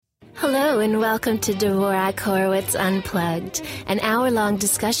Hello and welcome to Dvorak Horowitz Unplugged, an hour-long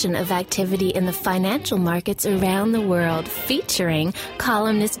discussion of activity in the financial markets around the world, featuring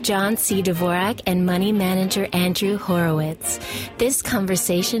columnist John C. Dvorak and money manager Andrew Horowitz. This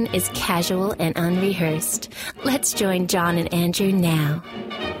conversation is casual and unrehearsed. Let's join John and Andrew now.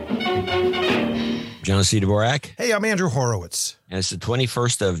 John C. Dvorak. Hey, I'm Andrew Horowitz. And it's the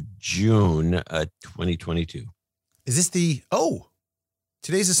 21st of June, 2022. Is this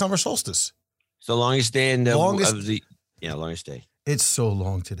today's the summer solstice. It's the longest day in the longest day. It's so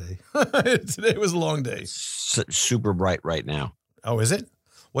long today. Today was a long day. Super bright right now. Oh, is it?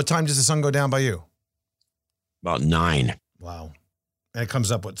 What time does the sun go down by you? About 9. Wow. And it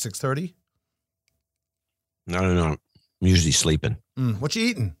comes up, 6:30? I don't know. I'm usually sleeping. What you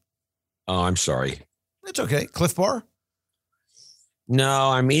eating? Oh, I'm sorry. It's okay. Cliff Bar?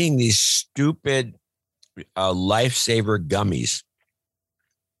 No, I'm eating these stupid Lifesaver gummies.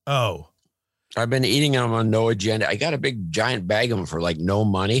 Oh. I've been eating them on no agenda. I got a big giant bag of them for like no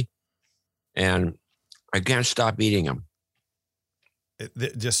money, and I can't stop eating them. They're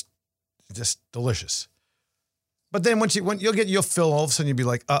just delicious. But then you'll fill all of a sudden you'll be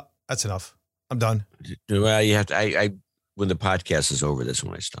like, that's enough. I'm done. Well, you have to. When the podcast is over, that's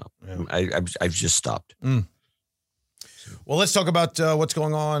when I stop. Yeah. I've just stopped. Well, let's talk about what's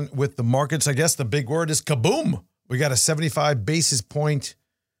going on with the markets. I guess the big word is kaboom. We got a 75 basis point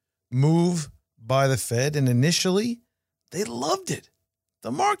move by the Fed, and initially they loved it.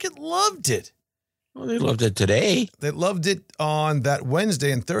 The market loved it. Well, they loved it today. They loved it on that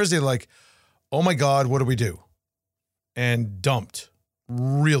Wednesday and Thursday, like, oh my God, what do we do? And dumped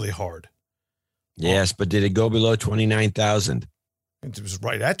really hard. Yes, but did it go below 29,000? It was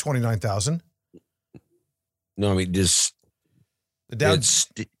right at 29,000. No, I mean, did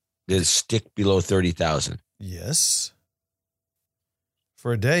it stick below 30,000? Yes.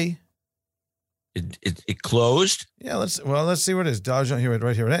 For a day. It closed? Yeah, let's see what it is. Dow Jones here,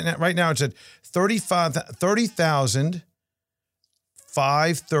 right here. Right now it's at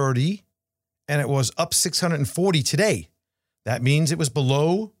 30,530, and it was up 640 today. That means it was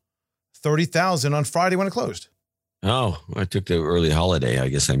below 30,000 on Friday when it closed. Oh, I took the early holiday. I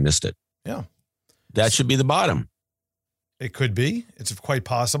guess I missed it. Yeah. That should be the bottom. It could be. It's quite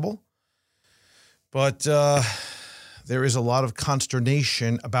possible. But there is a lot of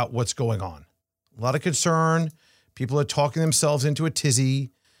consternation about what's going on. A lot of concern. People are talking themselves into a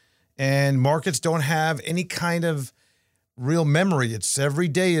tizzy, and markets don't have any kind of real memory. It's every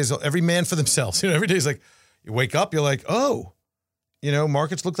day is every man for themselves. Every day is like you wake up, you're like, oh,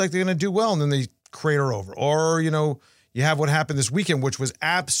 markets look like they're going to do well, and then they crater over. Or, you have what happened this weekend, which was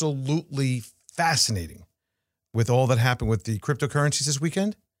absolutely fascinating with all that happened with the cryptocurrencies this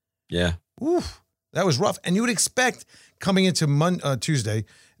weekend. Yeah. Oof, that was rough. And you would expect coming into Tuesday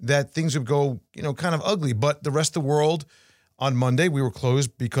that things would go, kind of ugly. But the rest of the world on Monday, we were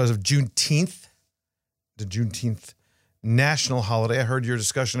closed because of Juneteenth, the Juneteenth national holiday. I heard your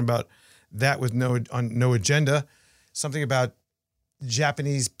discussion about that with no agenda. Something about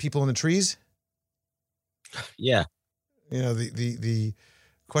Japanese people in the trees. Yeah. The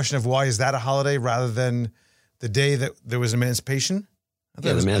question of why is that a holiday rather than the day that there was emancipation?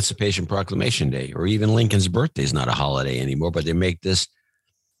 Yeah, the Emancipation Proclamation Day, or even Lincoln's birthday is not a holiday anymore, but they make this.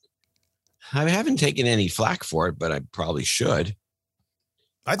 I haven't taken any flack for it, but I probably should.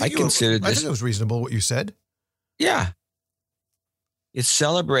 I think it was reasonable what you said. Yeah. It's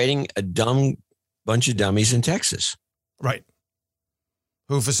celebrating a dumb bunch of dummies in Texas. Right.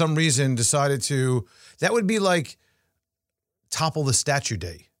 Who for some reason decided that would be like topple the statue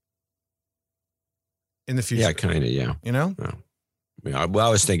day in the future. Yeah, kind of, yeah. Well, I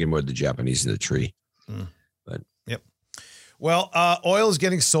was thinking more the Japanese in the tree. But yep. Well, oil is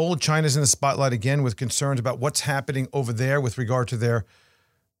getting sold. China's in the spotlight again with concerns about what's happening over there with regard to their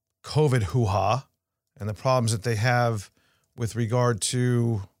COVID hoo-ha and the problems that they have with regard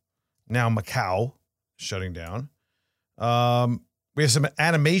to now Macau shutting down. We have some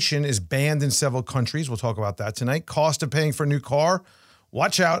animation is banned in several countries. We'll talk about that tonight. Cost of paying for a new car.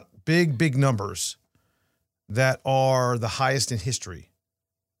 Watch out. Big numbers that are the highest in history.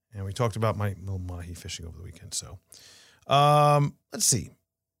 And we talked about my little mahi fishing over the weekend. So let's see.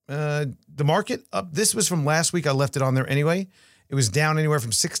 The market up. This was from last week. I left it on there anyway. It was down anywhere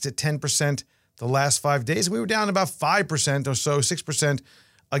from 6 to 10% the last 5 days. We were down about 5% or so, 6%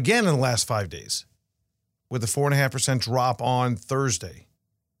 again in the last 5 days, with a 4.5% drop on Thursday.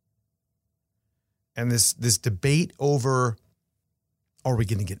 And this debate over, are we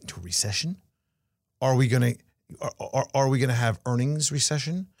going to get into a recession? Are we going to have earnings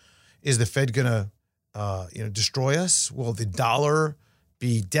recession? Is the Fed going to destroy us? Will the dollar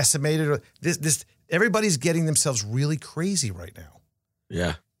be decimated. Or this everybody's getting themselves really crazy right now.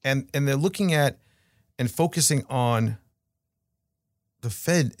 Yeah. And they're looking at and focusing on the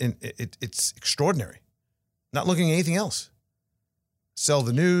Fed, and it's extraordinary. Not looking at anything else. Sell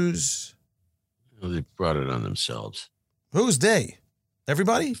the news. Well, they brought it on themselves. Who's they?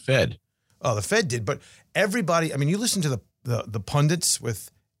 Everybody? Fed. Oh, the Fed did. But everybody, I mean, you listen to the pundits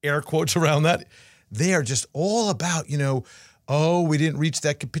with air quotes around that. They are just all about, oh, we didn't reach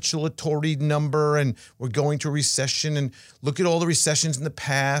that capitulatory number and we're going to a recession, and look at all the recessions in the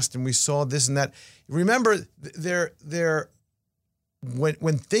past and we saw this and that. Remember,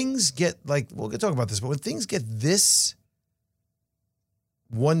 when things get like, we'll talk about this, but when things get this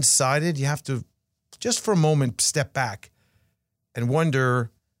one-sided, you have to just for a moment step back and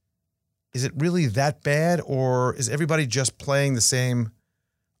wonder, is it really that bad, or is everybody just playing the same,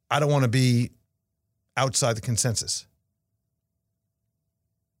 I don't want to be outside the consensus?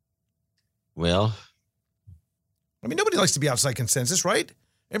 Well, I mean, nobody likes to be outside consensus, right?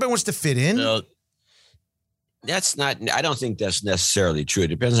 Everybody wants to fit in. No, I don't think that's necessarily true. It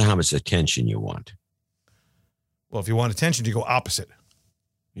depends on how much attention you want. Well, if you want attention, you go opposite.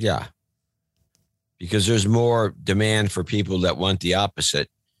 Yeah. Because there's more demand for people that want the opposite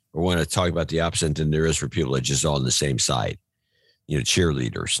or want to talk about the opposite than there is for people that are just all on the same side.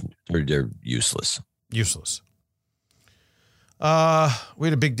 Cheerleaders. They're useless. Useless. We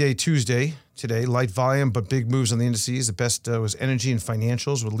had a big day Tuesday today. Light volume, but big moves on the indices. The best was energy and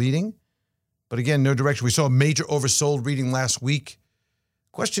financials were leading. But again, no direction. We saw a major oversold reading last week.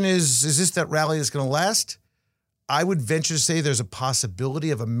 Question is this that rally that's going to last? I would venture to say there's a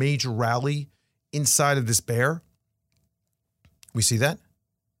possibility of a major rally inside of this bear. We see that.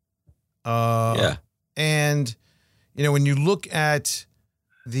 Yeah. And, when you look at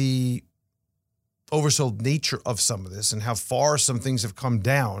the oversold nature of some of this and how far some things have come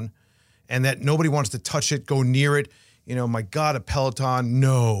down, and that nobody wants to touch it, go near it, my God, a Peloton,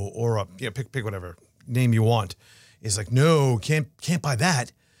 no, or a, pick whatever name you want. It's like, no, can't buy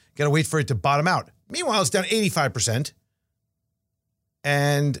that. Got to wait for it to bottom out. Meanwhile, it's down 85%.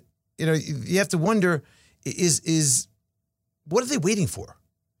 And, you have to wonder, is what are they waiting for?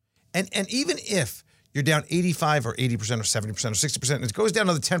 And even if you're down 85 or 80% or 70% or 60%, and it goes down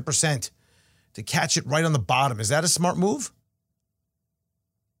another 10% to catch it right on the bottom, is that a smart move?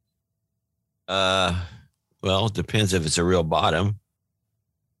 Well, it depends if it's a real bottom.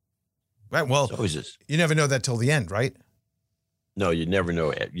 Right. Well, you never know that till the end, right? No, you never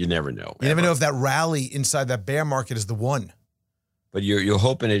know. You never know. You never know if that rally inside that bear market is the one. But you're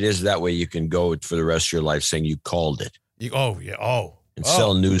hoping it is. That way you can go for the rest of your life saying you called it. And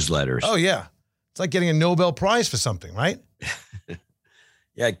sell newsletters. Oh, yeah. It's like getting a Nobel Prize for something, right?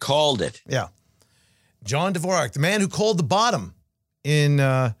 Yeah, I called it. Yeah. John Dvorak, the man who called the bottom in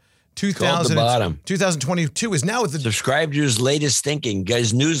 2022, is now with the... Subscribe to his latest thinking,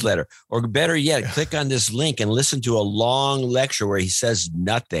 his newsletter. Or better yet, click on this link and listen to a long lecture where he says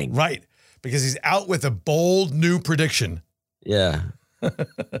nothing. Right. Because he's out with a bold new prediction. Yeah.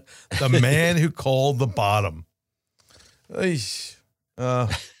 The man who called the bottom. Now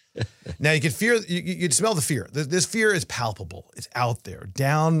you can you can smell the fear. This fear is palpable. It's out there.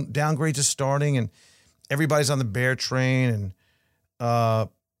 Downgrades are starting, and everybody's on the bear train. And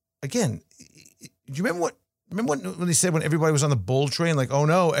again, do you remember when they said when everybody was on the bull train, like, oh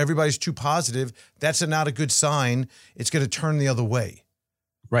no, everybody's too positive. That's not a good sign. It's going to turn the other way.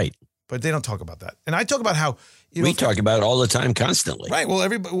 Right. But they don't talk about that. And I talk about how we talk about it all the time, constantly. Right. Well,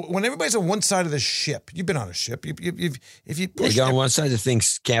 when everybody's on one side of the ship, you've been on a ship. If you push, you're on one side, the thing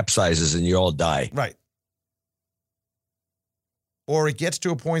capsizes and you all die. Right. Or it gets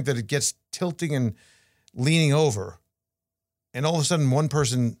to a point that it gets tilting and leaning over, and all of a sudden one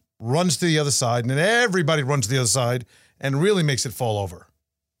person runs to the other side, and then everybody runs to the other side and really makes it fall over.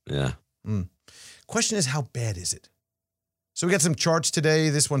 Yeah. Question is, how bad is it? So we got some charts today.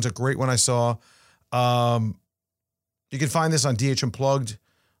 This one's a great one I saw. You can find this on DHUnplugged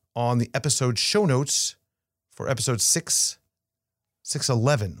on the episode show notes for episode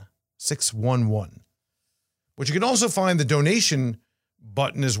 611, which you can also find the donation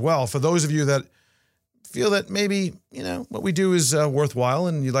button as well for those of you that feel that maybe, what we do is worthwhile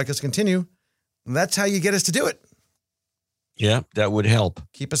and you'd like us to continue. And that's how you get us to do it. Yeah, that would help.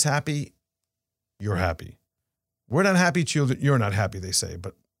 Keep us happy. You're happy. We're not happy, children. You're not happy, they say,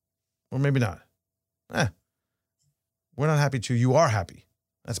 or maybe not. We're not happy too. You are happy.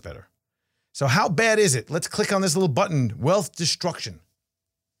 That's better. So how bad is it? Let's click on this little button, wealth destruction.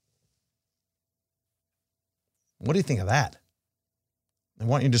 What do you think of that? I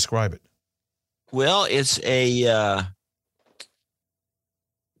want you to describe it. Well, it's a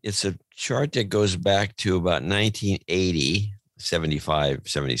It's a chart that goes back to about 1980, 75,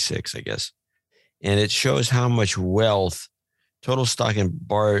 76, I guess. And it shows how much wealth, total stock and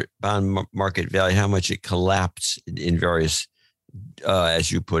bond market value, how much it collapsed in various,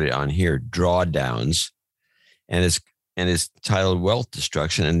 as you put it on here, drawdowns. And it's titled wealth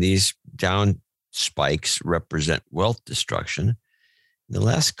destruction. And these down spikes represent wealth destruction. The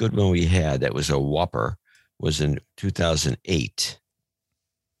last good one we had that was a whopper was in 2008.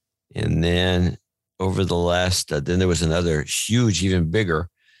 And then over the last, then there was another huge, even bigger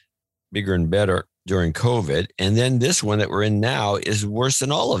and better during COVID. And then this one that we're in now is worse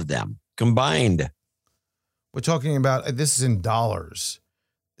than all of them combined. We're talking about, this is in dollars.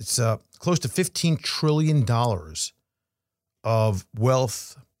 It's close to $15 trillion of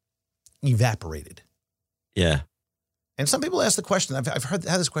wealth evaporated. Yeah. And some people ask the question, I've had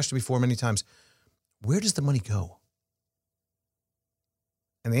this question before many times, where does the money go?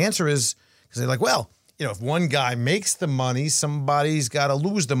 And the answer is, because they're like, well, if one guy makes the money, somebody's got to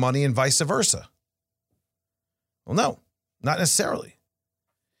lose the money and vice versa. Well, no, not necessarily.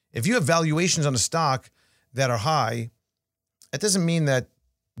 If you have valuations on a stock that are high, it doesn't mean that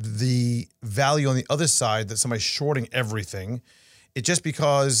the value on the other side, that somebody's shorting everything. It's just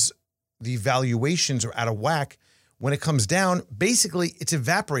because the valuations are out of whack. When it comes down, basically it's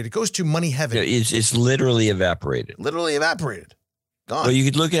evaporated. It goes to money heaven. Yeah, it's literally evaporated. Literally evaporated. Gone. Well, you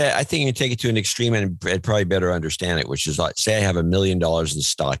could look at, I think you can take it to an extreme and probably better understand it, which is like, say I have $1 million in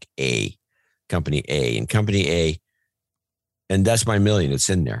stock A, company A, and company A, and that's my million. It's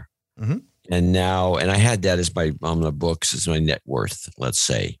in there. Mm-hmm. And I had that as my, on the books, as my net worth, let's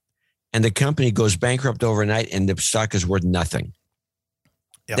say. And the company goes bankrupt overnight and the stock is worth nothing.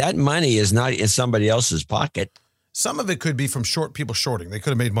 Yep. That money is not in somebody else's pocket. Some of it could be from people shorting. They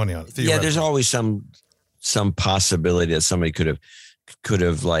could have made money on it. Yeah, there's always some possibility that somebody could have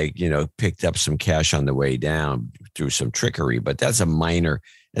picked up some cash on the way down through some trickery, but that's a minor.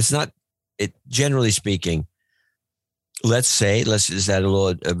 It's not it. Generally speaking, is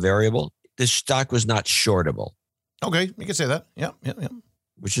that a variable? The stock was not shortable. Okay, you can say that. Yeah.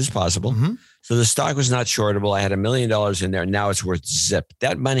 Which is possible. Mm-hmm. So the stock was not shortable. I had $1 million in there. Now it's worth zip.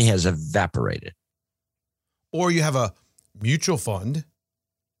 That money has evaporated. Or you have a mutual fund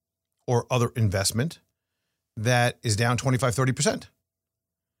or other investment that is down 25, 30%.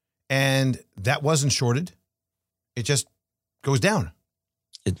 And that wasn't shorted. It just goes down.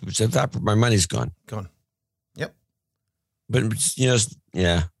 My money's gone. Gone. Yep. But,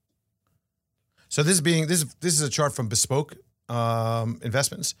 yeah. So this is a chart from Bespoke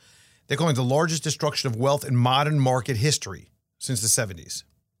Investments. They're calling it the largest destruction of wealth in modern market history since the 70s.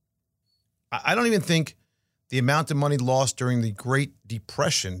 I don't even think the amount of money lost during the Great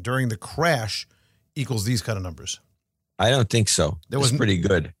Depression, during the crash, equals these kind of numbers. I don't think so. It was pretty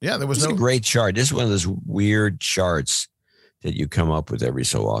good. Yeah, there was It's a great chart. This is one of those weird charts that you come up with every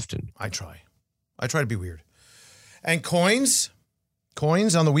so often. I try to be weird. And coins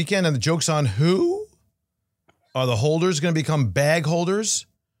on the weekend, and the joke's on who? Are the holders going to become bag holders?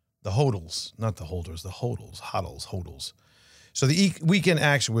 The hodls, not the holders, the hodls. So the weekend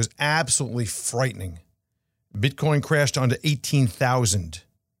action was absolutely frightening. Bitcoin crashed onto 18,000.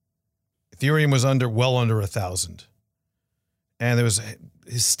 Ethereum was well under 1,000. And there was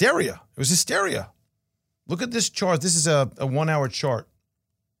hysteria. It was hysteria. Look at this chart. This is a 1 hour chart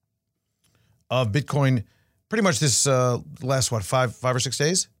of Bitcoin. Pretty much this last, 5 or 6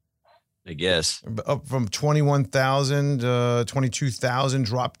 days? I guess. Up from 21,000, 22,000,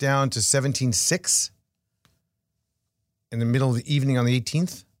 dropped down to 17,600 in the middle of the evening on the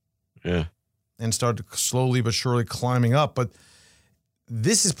 18th. Yeah. And started slowly but surely climbing up. But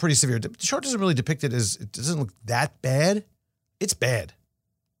this is pretty severe. The chart doesn't really depict it as, it doesn't look that bad. It's bad.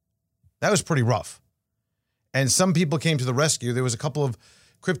 That was pretty rough. And some people came to the rescue. There was a couple of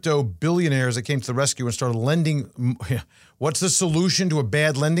crypto billionaires that came to the rescue and started lending. What's the solution to a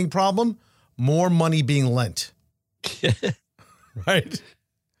bad lending problem? More money being lent. Right?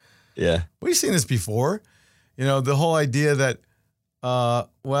 Yeah. We've seen this before. The whole idea that,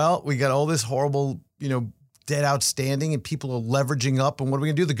 we got all this horrible, debt outstanding and people are leveraging up. And what are we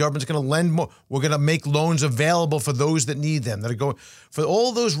going to do? The government's going to lend more. We're going to make loans available for those that need them. That are going for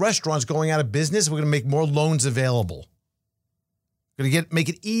all those restaurants going out of business. We're going to make more loans available. Going to make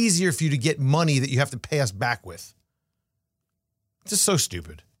it easier for you to get money that you have to pay us back with. It's just so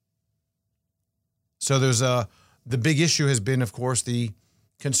stupid. So there's the big issue has been, of course, the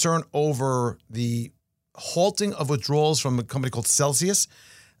concern over the halting of withdrawals from a company called Celsius.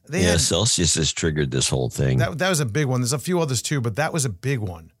 Celsius has triggered this whole thing. That was a big one. There's a few others too, but that was a big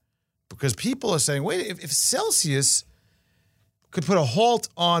one because people are saying, wait, if Celsius could put a halt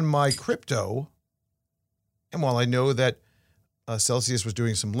on my crypto. And while I know that Celsius was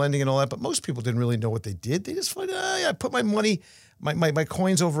doing some lending and all that, but most people didn't really know what they did. They just thought, I put my money, my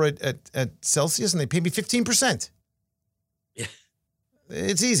coins over at Celsius, and they paid me 15%. Yeah.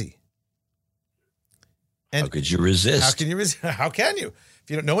 It's easy. And how could you resist? How can you resist? How can you? If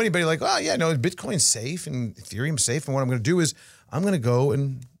you don't know anybody, like, oh, yeah, no, Bitcoin's safe and Ethereum's safe. And what I'm going to do is I'm going to go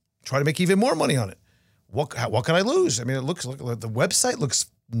and try to make even more money on it. What can I lose? I mean, it looks like the website looks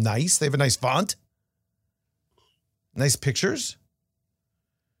nice. They have a nice font, nice pictures.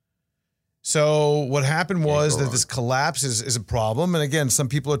 So what happened was that this collapse is a problem. And again, some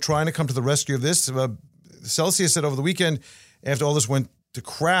people are trying to come to the rescue of this. Celsius said over the weekend, after all this went to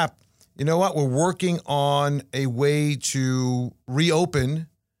crap, you know what? We're working on a way to reopen.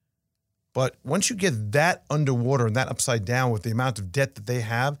 But once you get that underwater and that upside down with the amount of debt that they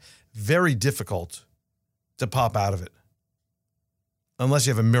have, very difficult to pop out of it. Unless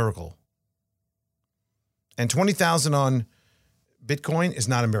you have a miracle. And 20,000 on Bitcoin is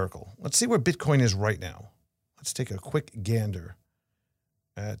not a miracle. Let's see where Bitcoin is right now. Let's take a quick gander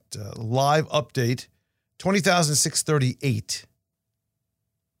at live update. 20,638.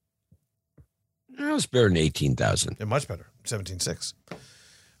 That was better than 18,000. Yeah, much better. 17.6.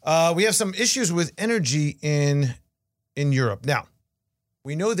 We have some issues with energy in Europe. Now,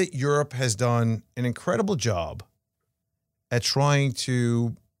 we know that Europe has done an incredible job at trying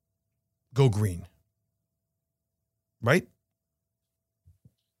to go green. Right?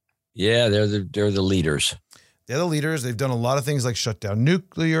 Yeah, they're the leaders. They're the leaders. They've done a lot of things like shut down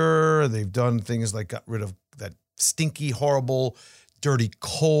nuclear. They've done things like got rid of that stinky, horrible, dirty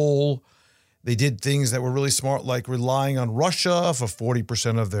coal. They did things that were really smart, like relying on Russia for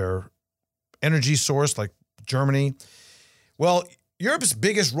 40% of their energy source, like Germany. Well, Europe's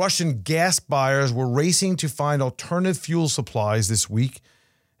biggest Russian gas buyers were racing to find alternative fuel supplies this week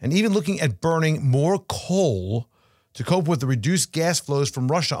and even looking at burning more coal to cope with the reduced gas flows from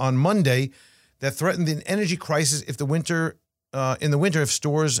Russia on Monday that threatened an energy crisis if in the winter if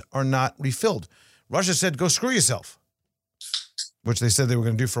stores are not refilled. Russia said, go screw yourself, which they said they were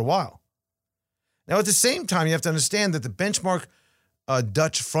going to do for a while. Now, at the same time, you have to understand that the benchmark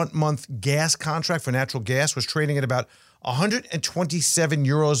Dutch front-month gas contract for natural gas was trading at about 127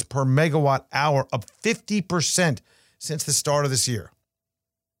 euros per megawatt hour, up 50% since the start of this year.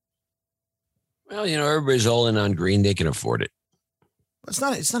 Well, everybody's all in on green. They can afford it. It's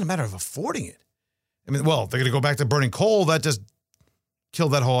not a matter of affording it. I mean, well, they're going to go back to burning coal. That just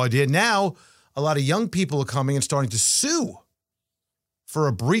killed that whole idea. Now, a lot of young people are coming and starting to sue for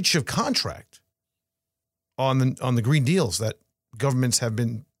a breach of contract on the green deals that governments have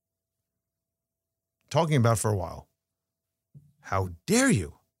been talking about for a while. How dare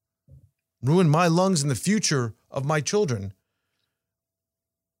you ruin my lungs and the future of my children?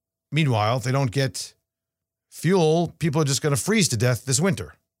 Meanwhile, if they don't get fuel, people are just going to freeze to death this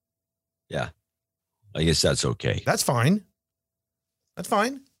winter. Yeah. I guess that's okay. That's fine. That's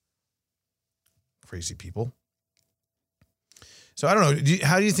fine. Crazy people. So I don't know.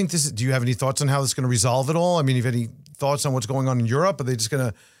 How do you think this is? Do you have any thoughts on how this is going to resolve it all? I mean, have you any thoughts on what's going on in Europe? Are they just going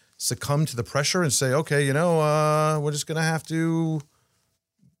to succumb to the pressure and say, okay, we're just going to have to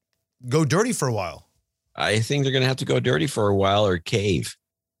go dirty for a while? I think they're going to have to go dirty for a while or cave.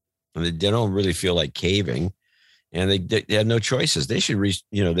 And they don't really feel like caving, and they have no choices. They should,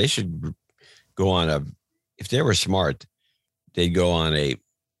 they should go on if they were smart, they'd go on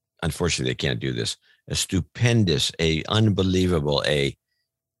unfortunately they can't do this, a stupendous, unbelievable,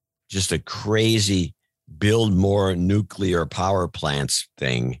 just a crazy build more nuclear power plants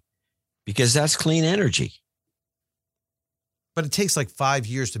thing, because that's clean energy. But it takes like 5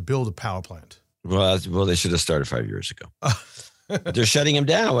 years to build a power plant. Well, they should have started 5 years ago. They're shutting them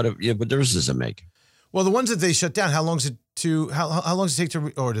down. What difference does it make? Well, the ones that they shut down, how long does it take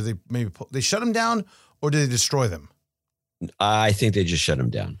to, or do they they shut them down, or do they destroy them? I think they just shut them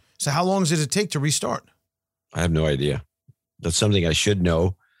down. So how long does it take to restart? I have no idea. That's something I should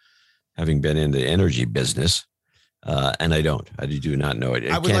know, having been in the energy business, and I don't. I do not know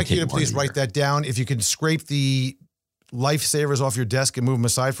it. I would like you to please write that down. If you can scrape the lifesavers off your desk and move them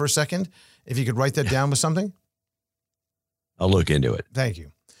aside for a second, if you could write that down with something. I'll look into it. Thank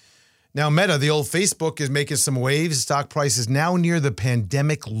you. Now, Meta, the old Facebook, is making some waves. Stock price is now near the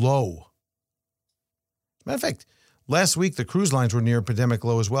pandemic low. Matter of fact, last week, the cruise lines were near pandemic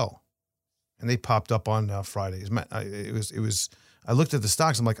low as well. And they popped up on Friday. It was. I looked at the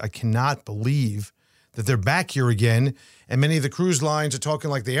stocks. I'm like, I cannot believe that they're back here again. And many of the cruise lines are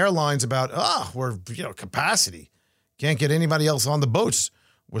talking like the airlines about, we're, capacity. Can't get anybody else on the boats.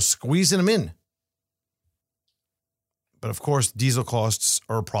 We're squeezing them in. But of course, diesel costs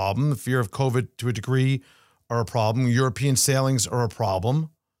are a problem. The fear of COVID to a degree are a problem. European sailings are a problem.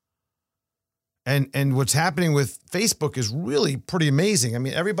 And what's happening with Facebook is really pretty amazing. I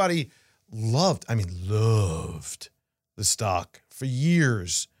mean, everybody loved the stock for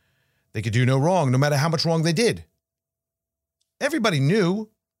years. They could do no wrong, no matter how much wrong they did. Everybody knew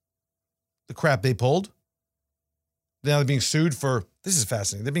the crap they pulled. Now they're being sued for, this is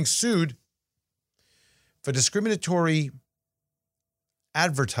fascinating, they're being sued for discriminatory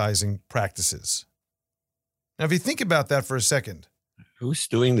advertising practices. Now, if you think about that for a second. Who's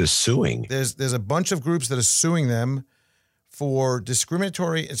doing the suing? There's a bunch of groups that are suing them for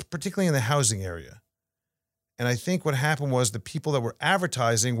discriminatory, it's particularly in the housing area. And I think what happened was the people that were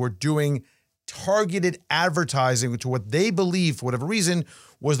advertising were doing targeted advertising to what they believe, for whatever reason,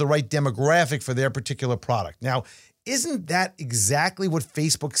 was the right demographic for their particular product. Now, isn't that exactly what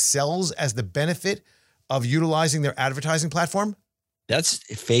Facebook sells as the benefit of utilizing their advertising platform? That's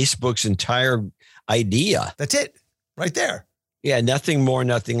Facebook's entire idea. That's it, right there. Yeah, nothing more,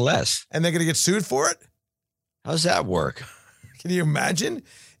 nothing less. And they're going to get sued for it? How's that work? Can you imagine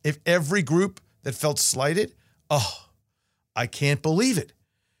if every group that felt slighted, oh, I can't believe it.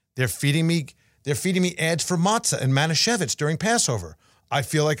 They're feeding me ads for matzah and Manischewitz during Passover. I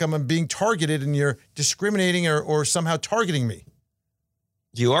feel like I'm being targeted and you're discriminating or somehow targeting me.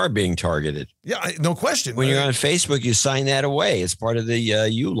 You are being targeted. Yeah, no question. When you're on Facebook, you sign that away. It's part of the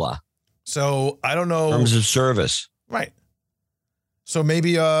EULA. So I don't know. Terms of service. Right. So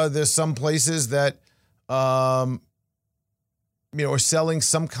maybe there's some places that, are selling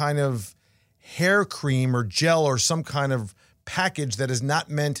some kind of hair cream or gel or some kind of package that is not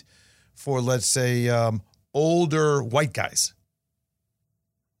meant for, let's say, older white guys.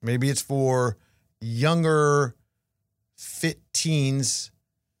 Maybe it's for younger, fit teens.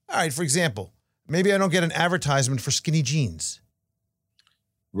 All right, for example, maybe I don't get an advertisement for skinny jeans.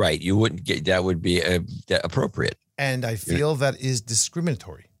 Right. You wouldn't get, that would be appropriate. And I feel that is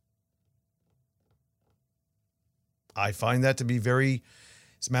discriminatory. I find that to be very,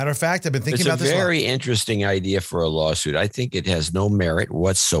 as a matter of fact, I've been thinking about this. It's a very interesting idea for a lawsuit. I think it has no merit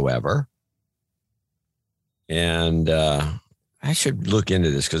whatsoever. And I should look into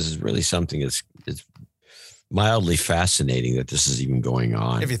this because it's really something it's mildly fascinating that this is even going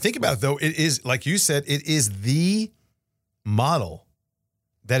on. If you think about it, though, it is, like you said, it is the model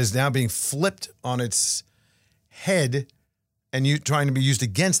that is now being flipped on its head and you trying to be used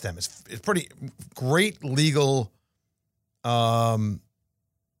against them. It's pretty great legal, what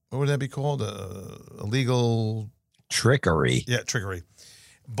would that be called? A legal trickery. Yeah, trickery.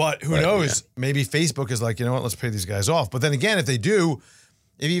 But who knows? Yeah. Maybe Facebook is like, you know what, let's pay these guys off. But then again, if they do,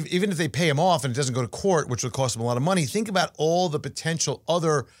 even if they pay them off and it doesn't go to court, which would cost them a lot of money, think about all the potential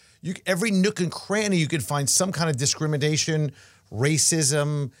other, every nook and cranny, you could find some kind of discrimination,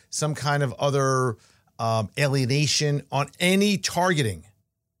 racism, some kind of other alienation on any targeting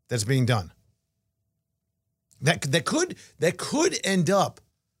that's being done. That could end up,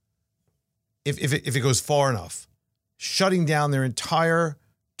 if it goes far enough, shutting down their entire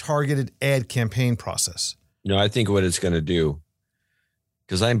targeted ad campaign process. No, I think what it's going to do,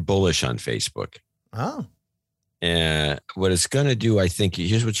 because I'm bullish on Facebook. Oh. And what it's going to do, I think,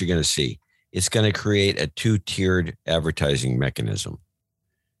 here's what you're going to see. It's going to create a two-tiered advertising mechanism.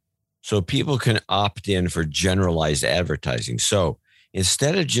 So people can opt in for generalized advertising. So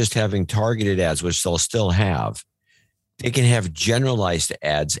instead of just having targeted ads, which they'll still have, they can have generalized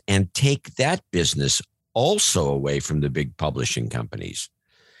ads and take that business also away from the big publishing companies.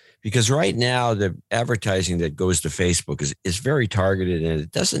 Because right now, the advertising that goes to Facebook is very targeted, and it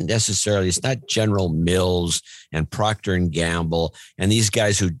doesn't necessarily, it's not General Mills and Procter & Gamble and these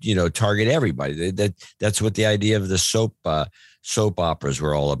guys who, target everybody. That's what the idea of the soap operas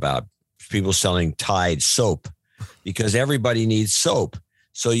were all about. People selling Tide soap because everybody needs soap.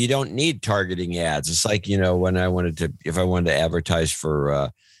 So you don't need targeting ads. It's like, if I wanted to advertise for,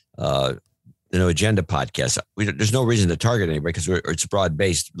 Agenda podcast, there's no reason to target anybody because it's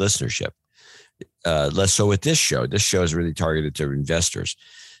broad-based listenership. Less so with this show. This show is really targeted to investors.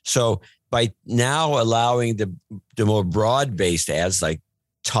 So by now allowing the more broad-based ads like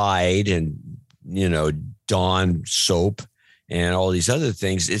Tide and, Dawn soap and all these other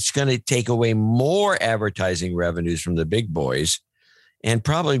things, it's going to take away more advertising revenues from the big boys and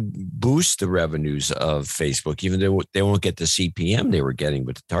probably boost the revenues of Facebook, even though they won't get the CPM they were getting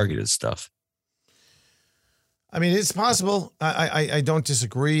with the targeted stuff. I mean, it's possible. I don't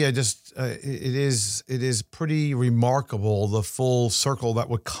disagree. I just it is pretty remarkable the full circle that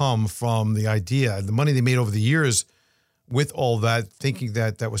would come from the idea, the money they made over the years with all that, thinking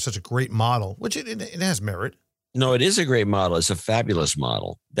that was such a great model, which it has merit. No, it is a great model. It's a fabulous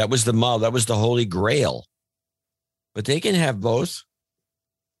model. That was the model. That was the holy grail. But they can have both.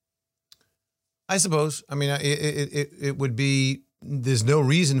 I suppose. I mean, it would be, there's no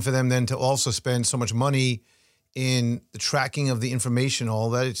reason for them then to also spend so much money in the tracking of the information, all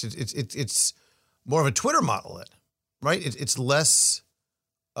that. It's more of a Twitter model, right? It's less.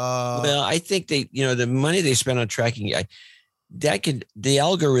 Well, I think the money they spend on tracking, the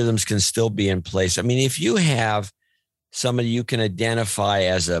algorithms can still be in place. I mean, if you have somebody you can identify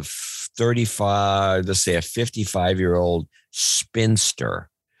as a 35, let's say a 55-year-old spinster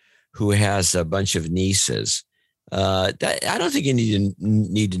who has a bunch of nieces, I don't think you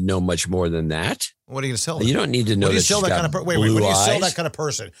need to know much more than that. What are you going to sell? You don't need to know. What do you that sell that kind of? What do you sell that kind of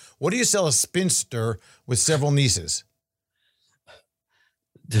person? What do you sell a spinster with several nieces?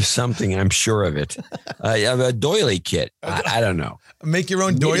 There's something, I'm sure of it. A doily kit. I don't know. Make your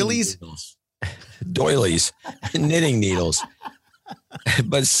own doilies? Doilies, knitting needles,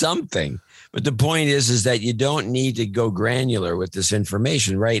 but something. But the point is that you don't need to go granular with this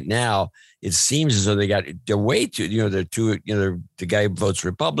information right now. It seems as though they're way too, the guy votes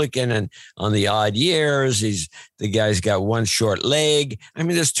Republican, and on the odd years, the guy's got one short leg. I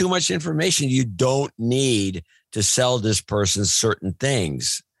mean, there's too much information. You don't need to sell this person certain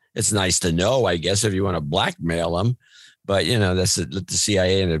things. It's nice to know, I guess, if you want to blackmail them, but let the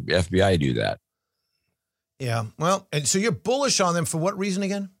CIA and the FBI do that. Yeah. Well, and so you're bullish on them for what reason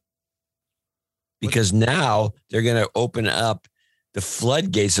again? Because now they're going to open up the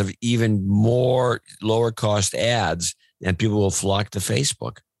floodgates of even more lower cost ads, and people will flock to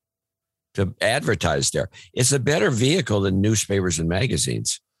Facebook to advertise there. It's a better vehicle than newspapers and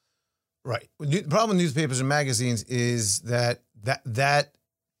magazines. Right. The problem with newspapers and magazines is that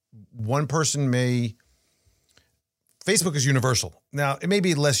one person may. Facebook is universal. Now, it may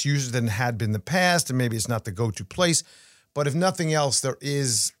be less used than it had been in the past, and maybe it's not the go-to place. But if nothing else, there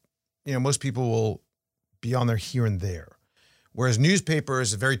is, most people will be on there here and there. Whereas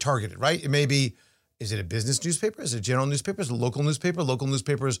newspapers are very targeted, right? It may be, is it a business newspaper? Is it a general newspaper? Is it a local newspaper? Local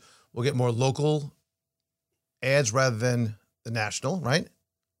newspapers will get more local ads rather than the national, right?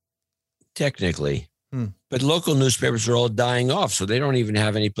 Technically. But local newspapers are all dying off, so they don't even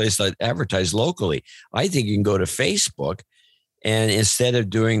have any place to advertise locally. I think you can go to Facebook, and instead of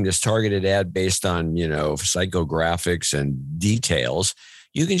doing this targeted ad based on, psychographics and details,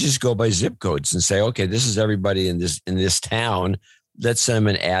 you can just go by zip codes and say, okay, this is everybody in this town. Let's send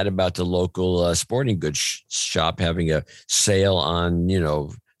them an ad about the local sporting goods shop having a sale on,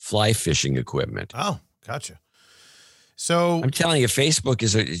 fly fishing equipment. Oh, gotcha. So I'm telling you, Facebook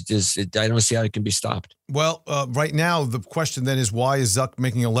I don't see how it can be stopped. Well, right now, the question then is, why is Zuck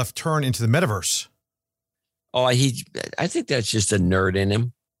making a left turn into the metaverse? Oh, I think that's just a nerd in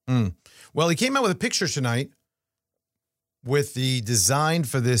him. Well, he came out with a picture tonight with the design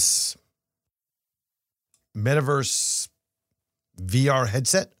for this metaverse VR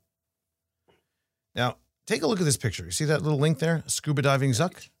headset. Now, take a look at this picture. You see that little link there? Scuba diving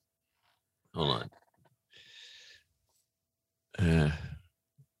Zuck? Hold on.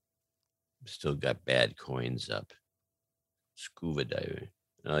 Still got bad coins up. Scuba diving.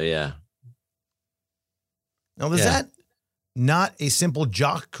 Oh, yeah. Now, is that not a simple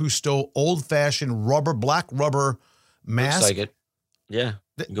Jacques Cousteau old-fashioned black rubber mask? Looks like it. Yeah.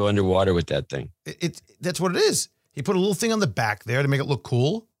 Go underwater with that thing. That's what it is. He put a little thing on the back there to make it look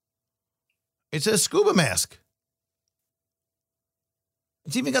cool. It's a scuba mask.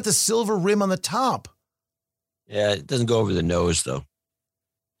 It's even got the silver rim on the top. Yeah, it doesn't go over the nose, though.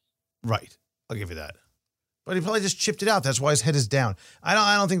 Right. I'll give you that. But he probably just chipped it out. That's why his head is down.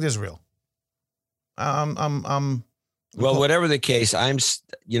 I don't think this is real. Well, whatever the case, I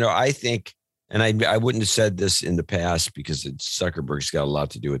think, and I wouldn't have said this in the past because Zuckerberg's got a lot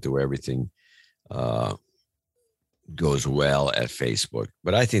to do with the way everything goes well at Facebook.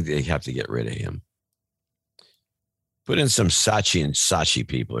 But I think they have to get rid of him. Put in some Saatchi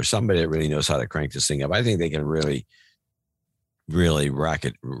people or somebody that really knows how to crank this thing up. I think they can really, really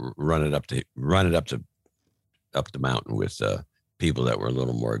run it up the mountain with people that were a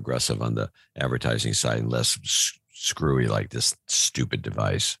little more aggressive on the advertising side and less screwy like this stupid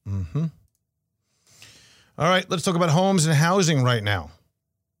device. Mm-hmm. All right, let's talk about homes and housing right now.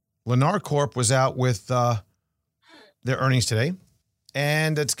 Lennar Corp was out with their earnings today.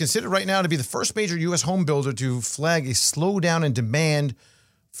 And it's considered right now to be the first major U.S. home builder to flag a slowdown in demand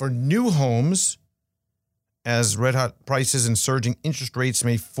for new homes as red-hot prices and surging interest rates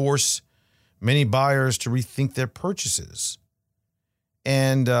may force many buyers to rethink their purchases.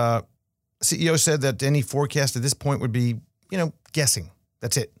 And CEO said that any forecast at this point would be, guessing.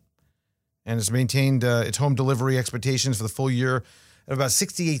 That's it. and it's maintained its home delivery expectations for the full year at about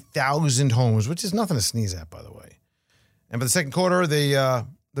 68,000 homes, which is nothing to sneeze at, by the way. And for the second quarter, the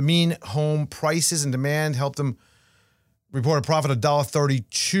mean home prices and demand helped them report a profit of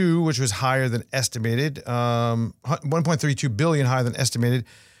 $1.32, which was higher than estimated, $1.32 billion higher than estimated,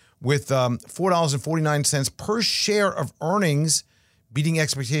 with $4.49 per share of earnings, beating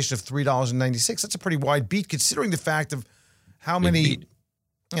expectation of $3.96. That's a pretty wide beat, considering the fact of how many,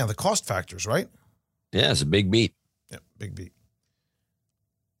 the cost factors, right? Yeah, it's a big beat. Yeah, big beat.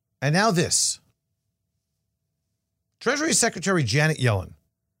 And now this. Treasury Secretary Janet Yellen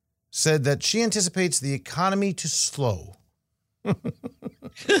said that she anticipates the economy to slow.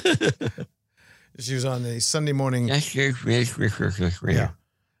 She was on the Sunday morning. Yeah.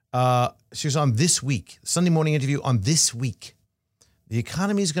 She was on This Week, Sunday morning interview on This Week. The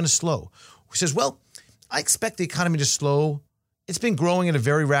economy is going to slow. She says, well, I expect the economy to slow. It's been growing at a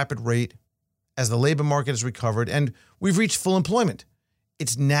very rapid rate as the labor market has recovered and we've reached full employment.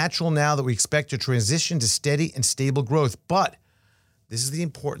 It's natural now that we expect to transition to steady and stable growth. But this is the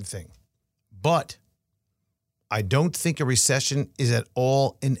important thing. But I don't think a recession is at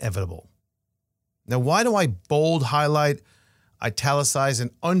all inevitable. Now, why do I bold, highlight, italicize,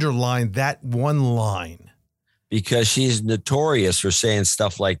 and underline that one line? Because she's notorious for saying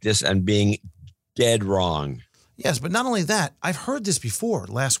stuff like this and being dead wrong. Yes, but not only that, I've heard this before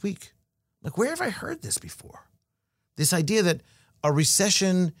last week. Like, where have I heard this before? This idea that a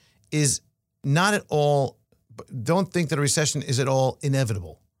recession is not at all, don't think that a recession is at all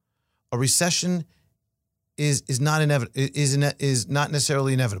inevitable. A recession is not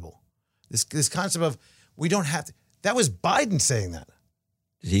necessarily inevitable. This concept of we don't have to, that was Biden saying that.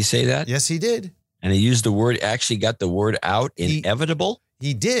 Did he say that? Yes, he did. And he used the word, actually got the word out, inevitable?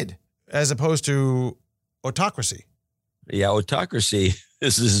 He did, as opposed to autocracy. Yeah, autocracy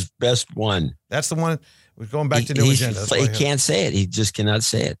is his best one. That's the one. We're going back to New Agenda. He can't say it. He just cannot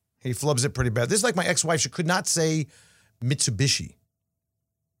say it. He flubs it pretty bad. This is like my ex-wife. She could not say Mitsubishi.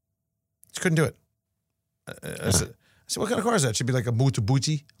 She couldn't do it. I said, what kind of car is that? She'd be like a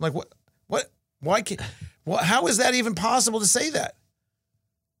Mitsubishi. I'm like, what? Why can't? How is that even possible to say that?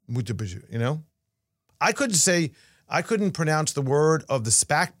 Mitsubishi, I couldn't pronounce the word of the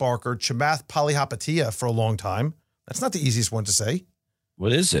spack barker, Chamath Palihapitiya, for a long time. That's not the easiest one to say.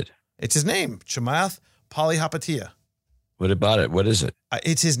 What is it? It's his name, Chamath Palihapitiya. What about it? What is it?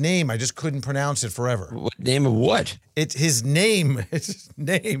 It's his name. I just couldn't pronounce it forever. What name of what? It's his name. It's his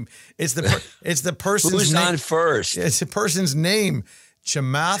name. It's the person's Who's name. on first? It's the person's name,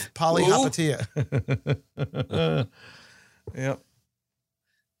 Chamath Palihapitiya. Yep.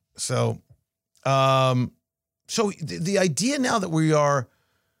 So, the idea now that we are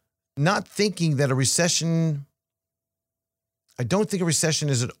not thinking that a recession, I don't think a recession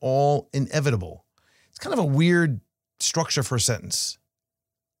is at all inevitable. It's kind of a weird structure for a sentence.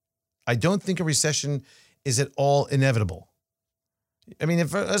 I don't think a recession is at all inevitable. I mean,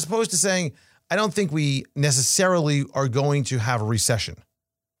 as opposed to saying, I don't think we necessarily are going to have a recession.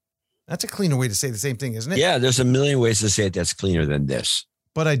 That's a cleaner way to say the same thing, isn't it? Yeah, there's a million ways to say it that's cleaner than this.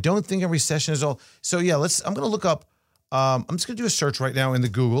 But I don't think a recession is all. So yeah, I'm going to look up, I'm just going to do a search right now in the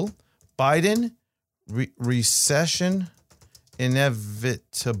Google. Biden recession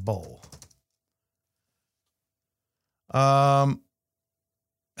inevitable. How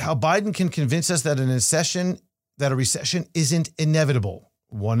Biden can convince us that a recession isn't inevitable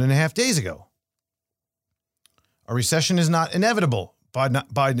 1.5 days ago. A recession is not inevitable,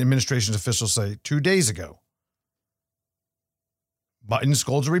 Biden administration's officials say 2 days ago. Biden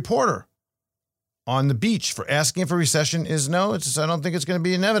scolds a reporter on the beach for asking if a recession is I don't think it's going to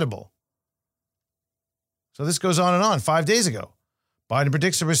be inevitable. So this goes on and on. 5 days ago, Biden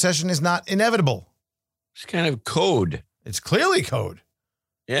predicts a recession is not inevitable. It's kind of code. It's clearly code.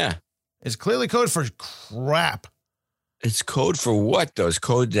 Yeah. It's clearly code for crap. It's code for what, though? It's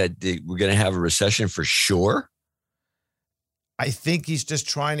code that we're going to have a recession for sure? I think he's just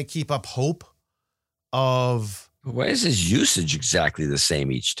trying to keep up hope of... Why is his usage exactly the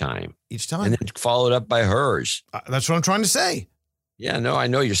same each time? Each time. And then followed up by hers. That's what I'm trying to say. Yeah, no, I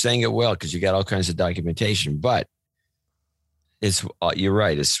know you're saying it well because you got all kinds of documentation, but you're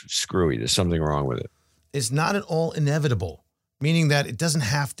right. It's screwy. There's something wrong with it. It's not at all inevitable, meaning that it doesn't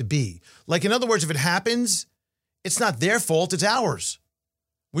have to be. Like, in other words, if it happens, it's not their fault. It's ours.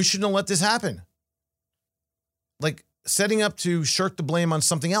 We shouldn't have let this happen. Like setting up to shirk the blame on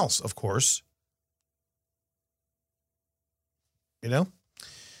something else, of course. Even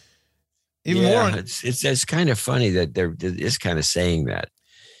more. It's kind of funny that there is kind of saying that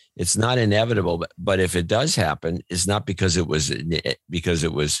it's not inevitable, but if it does happen, it's not because it was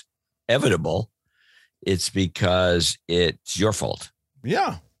inevitable, it's because it's your fault.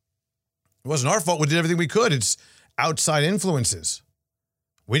 Yeah. It wasn't our fault. We did everything we could. It's outside influences.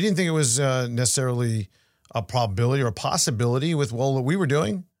 We didn't think it was necessarily a probability or a possibility with what we were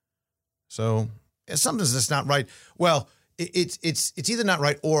doing. So it's something that's not right. Well, it's either not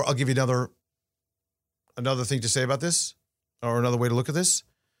right, or I'll give you another thing to say about this, or another way to look at this.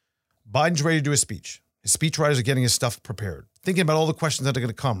 Biden's ready to do a speech. His speechwriters are getting his stuff prepared, thinking about all the questions that are going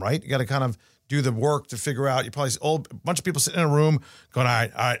to come, right? You got to kind of do the work to figure out. You probably see a bunch of people sitting in a room going, all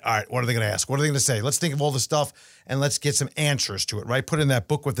right. What are they going to ask? What are they going to say? Let's think of all the stuff and let's get some answers to it, right? Put in that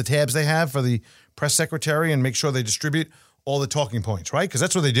book with the tabs they have for the press secretary and make sure they distribute all the talking points, right? Because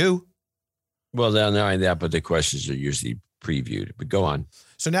that's what they do. Well, not only that, but the questions are usually previewed. But go on.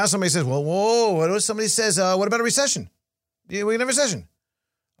 So now somebody says, well, whoa, what if somebody says, what about a recession? Yeah, we can have a recession.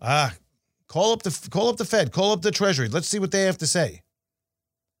 Call up the Fed, call up the Treasury. Let's see what they have to say.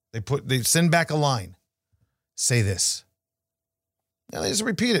 They send back a line. Say this. Now they just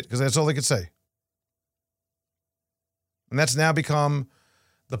repeat it because that's all they could say. And that's now become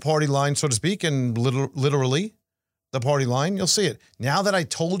the party line, so to speak, and literally the party line. You'll see it. Now that I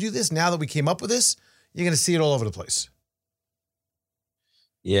told you this, now that we came up with this, you're going to see it all over the place.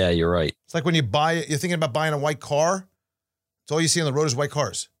 Yeah, you're right. It's like when you're thinking about buying a white car. It's all you see on the road is white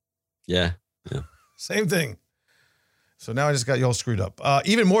cars. Yeah. Same thing. So now I just got you all screwed up.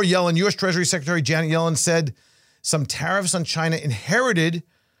 Even more Yellen. U.S. Treasury Secretary Janet Yellen said some tariffs on China inherited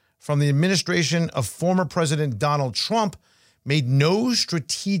from the administration of former President Donald Trump made no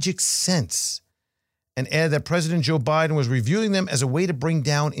strategic sense, and added that President Joe Biden was reviewing them as a way to bring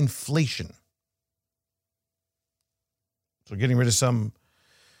down inflation. So getting rid of some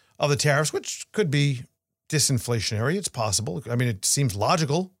of the tariffs, which could be disinflationary. It's possible. I mean, it seems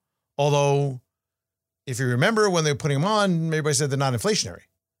logical. Although, if you remember when they were putting them on, everybody said they're not inflationary.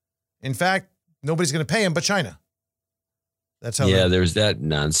 In fact, nobody's going to pay them but China. That's how. Yeah, there's that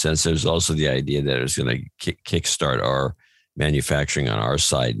nonsense. There's also the idea that it's going to kickstart our manufacturing on our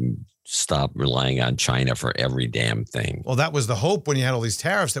side and stop relying on China for every damn thing. Well, that was the hope when you had all these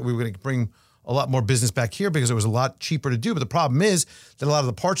tariffs, that we were going to bring a lot more business back here because it was a lot cheaper to do. But the problem is that a lot of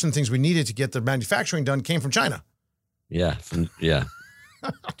the parts and things we needed to get the manufacturing done came from China. Yeah.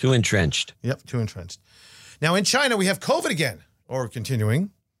 Too entrenched. Yep, too entrenched. Now, in China, we have COVID again, or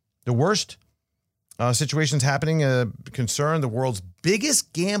continuing. The worst situations happening, concern the world's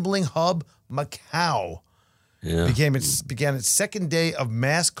biggest gambling hub, Macau. Yeah. Began its second day of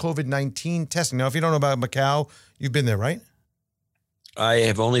mass COVID-19 testing. Now, if you don't know about Macau, you've been there, right? I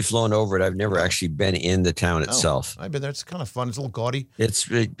have only flown over it. I've never actually been in the town itself. I've been there. It's kind of fun. It's a little gaudy.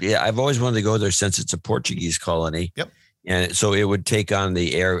 I've always wanted to go there since it's a Portuguese colony. Yep. And so it would take on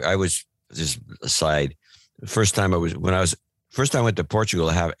the air. I was, just aside, first time I went to Portugal,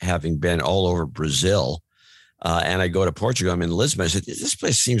 having been all over Brazil, and I go to Portugal, I'm in Lisbon. I said, this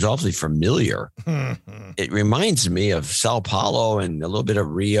place seems awfully familiar. It reminds me of Sao Paulo and a little bit of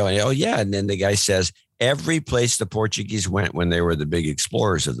Rio. And, oh, yeah. And then the guy says, every place the Portuguese went when they were the big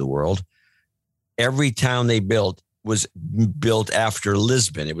explorers of the world, every town they built was built after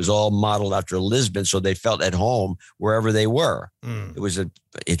Lisbon. It was all modeled after Lisbon, so they felt at home wherever they were. It was an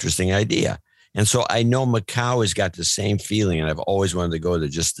interesting idea. And so I know Macau has got the same feeling, and I've always wanted to go there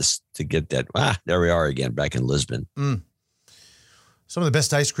just to get that. There we are again, back in Lisbon. Some of the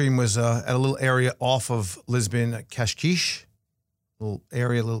best ice cream was at a little area off of Lisbon, Cascais,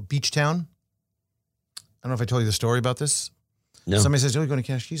 little beach town. I don't know if I told you the story about this. No. Somebody says, "Oh, you're going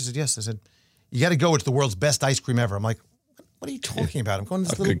to Cascais?" I said, "Yes." I said, "You got to go. It's the world's best ice cream ever." I'm like, "What are you talking about?" I'm going to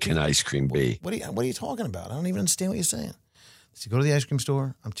this How good can ice cream be? What are you talking about? I don't even understand what you're saying. So you go to the ice cream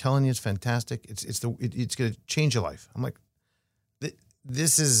store. I'm telling you, it's fantastic. It's going to change your life. I'm like,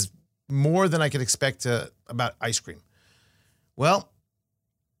 this is more than I could expect about ice cream. Well,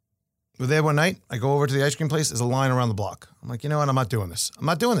 we're there one night. I go over to the ice cream place. There's a line around the block. I'm like, you know what? I'm not doing this.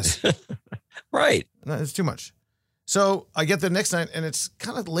 Right. No, it's too much. So I get there next night, and it's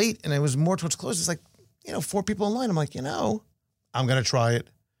kind of late, and it was more towards close. It's like, 4 people in line. I'm like, I'm going to try it.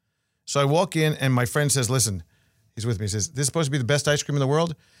 So I walk in, and my friend says, listen, he's with me. He says, this is supposed to be the best ice cream in the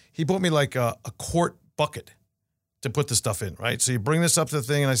world. He bought me like a quart bucket to put the stuff in, right? So you bring this up to the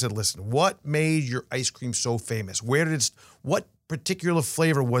thing, and I said, listen, what made your ice cream so famous? What particular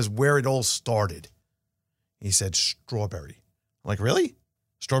flavor was where it all started? He said, strawberry. I'm like, really?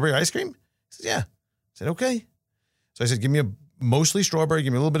 Strawberry ice cream? He said, yeah. I said, okay. So I said, give me mostly strawberry,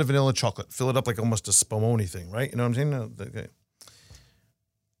 give me a little bit of vanilla chocolate. Fill it up like almost a spumoni thing, right? You know what I'm saying? Okay.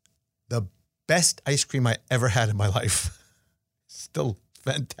 The best ice cream I ever had in my life. Still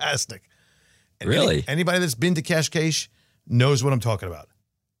fantastic. And really? Anybody that's been to Cascais knows what I'm talking about.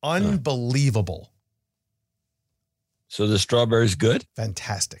 Unbelievable. So the strawberry's good?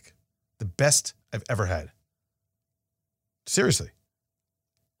 Fantastic. The best I've ever had. Seriously.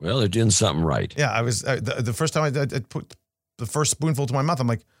 Well, they're doing something right. Yeah, I was the first time I put the first spoonful to my mouth, I'm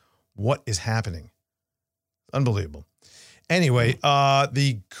like, what is happening? Unbelievable. Anyway,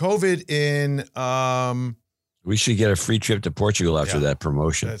 the COVID in we should get a free trip to Portugal after that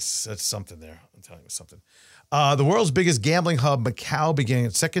promotion. That's something there. I'm telling you something. The world's biggest gambling hub, Macau, began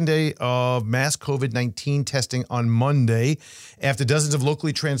its second day of mass COVID-19 testing on Monday after dozens of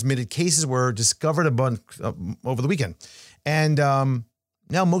locally transmitted cases were discovered over the weekend. And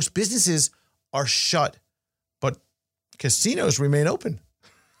now most businesses are shut, but casinos remain open.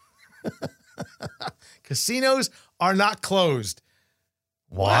 Casinos are not closed.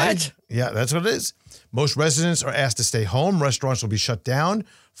 What? Yeah, that's what it is. Most residents are asked to stay home. Restaurants will be shut down.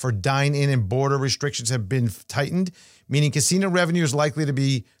 For dine-in and border restrictions have been tightened, meaning casino revenue is likely to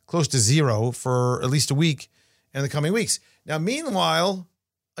be close to zero for at least a week in the coming weeks. Now, meanwhile,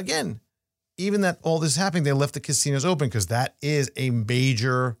 again, even that all this is happening, they left the casinos open because that is a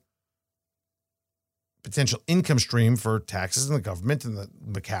major potential income stream for taxes and the government and the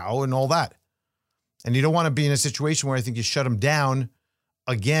Macau and all that. And you don't want to be in a situation where I think you shut them down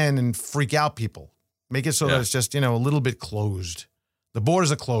again and freak out people. Make it so that it's just, a little bit closed. The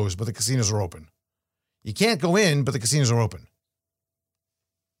borders are closed, but the casinos are open. You can't go in, but the casinos are open.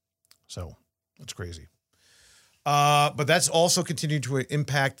 So that's crazy. But that's also continued to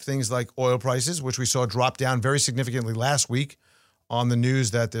impact things like oil prices, which we saw drop down very significantly last week on the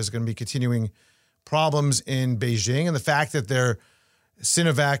news that there's going to be continuing problems in Beijing and the fact that their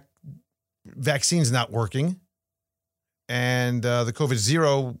Sinovac vaccine's not working and the COVID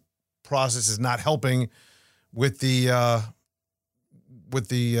zero process is not helping with the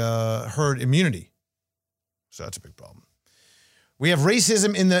herd immunity. So that's a big problem. We have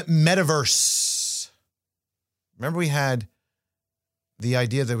racism in the metaverse. Remember we had the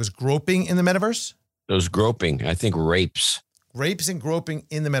idea that it was groping in the metaverse? It was groping. I think rapes. Rapes and groping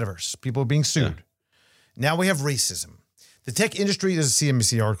in the metaverse. People are being sued. Yeah. Now we have racism. The tech industry, there's a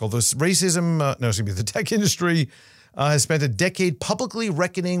CNBC article, the tech industry has spent a decade publicly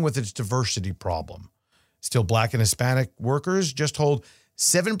reckoning with its diversity problem. Still, Black and Hispanic workers just hold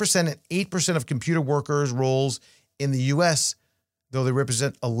 7% and 8% of computer workers' roles in the U.S., though they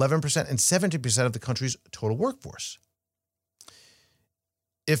represent 11% and 70% of the country's total workforce.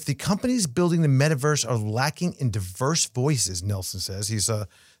 If the companies building the metaverse are lacking in diverse voices, Nelson says, he's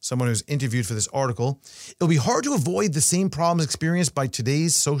someone who's interviewed for this article, it'll be hard to avoid the same problems experienced by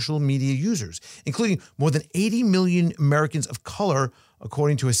today's social media users, including more than 80 million Americans of color,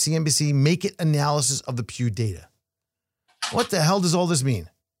 according to a CNBC Make It analysis of the Pew data. What the hell does all this mean?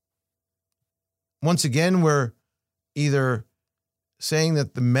 Once again, we're either saying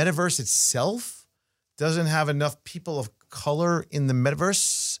that the metaverse itself doesn't have enough people of color in the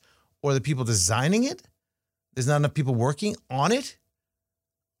metaverse, or the people designing it, there's not enough people working on it,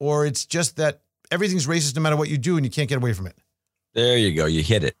 or it's just that everything's racist no matter what you do and you can't get away from it. There you go. You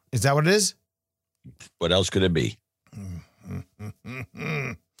hit it. Is that what it is? What else could it be?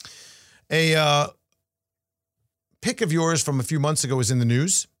 A pick of yours from a few months ago is in the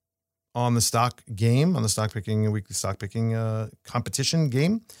news on the stock game, on the weekly stock picking competition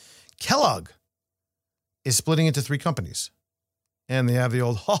game. Kellogg is splitting into three companies. And they have the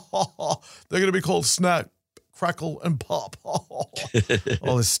old, they're going to be called Snack, Crackle, and Pop.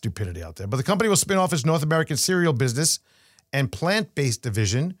 All this stupidity out there. But the company will spin off its North American cereal business and plant-based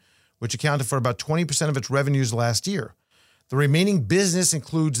division, which accounted for about 20% of its revenues last year. The remaining business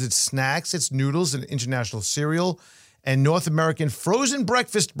includes its snacks, its noodles, and international cereal, and North American frozen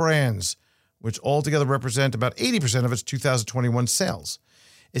breakfast brands, which altogether represent about 80% of its 2021 sales.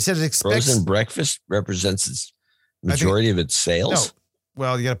 It said it expects... Frozen breakfast represents its majority of its sales? No.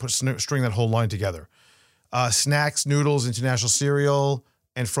 Well, you got to string that whole line together. Snacks, noodles, international cereal,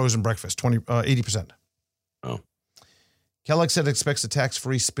 and frozen breakfast, 80%. Oh. Kellogg said it expects the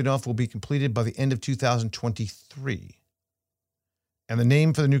tax-free spinoff will be completed by the end of 2023. And the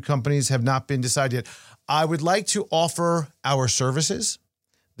name for the new companies have not been decided yet. I would like to offer our services,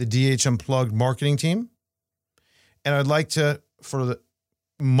 the DHUnplugged marketing team, and I'd like to, for the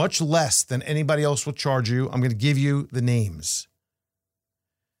much less than anybody else will charge you, I'm going to give you the names.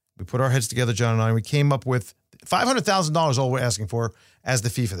 We put our heads together, John and I, and we came up with $500,000, all we're asking for as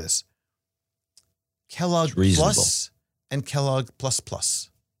the fee for this. Kellogg Plus and Kellogg Plus Plus.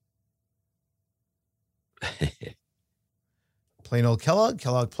 Plain old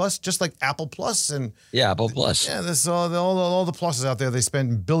Kellogg Plus, just like Apple Plus. And Apple Plus. Yeah, this all the pluses out there. They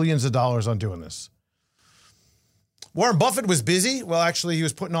spend billions of dollars on doing this. Warren Buffett was busy. Well, actually, he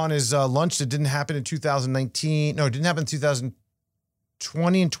was putting on his lunch that didn't happen in 2019. No, it didn't happen in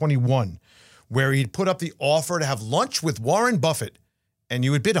 2020 and 21, where he'd put up the offer to have lunch with Warren Buffett, and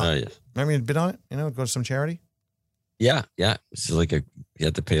you would bid on it. Yes. Remember you'd bid on it? Go to some charity? Yeah. It's like you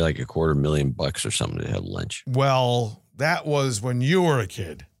have to pay like $250,000 or something to have lunch. Well, that was when you were a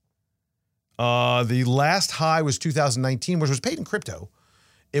kid. The last high was 2019, which was paid in crypto.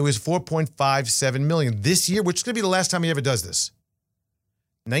 It was $4.57 million. This year, which is going to be the last time he ever does this,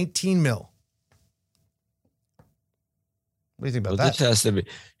 19 mil. What do you think about that? This has to be.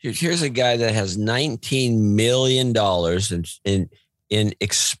 Here's a guy that has $19 million in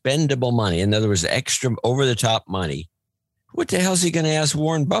expendable money. In other words, extra over-the-top money. What the hell is he going to ask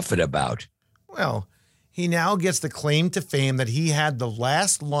Warren Buffett about? Well, he now gets the claim to fame that he had the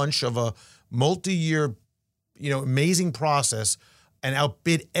last lunch of a multi-year, amazing process and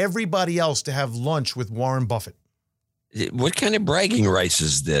outbid everybody else to have lunch with Warren Buffett. What kind of bragging rights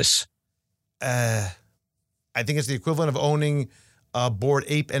is this? I think it's the equivalent of owning a Bored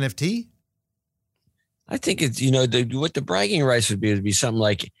Ape NFT. I think it's, what the bragging rights would be something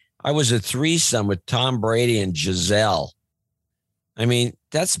like, I was a threesome with Tom Brady and Giselle. I mean,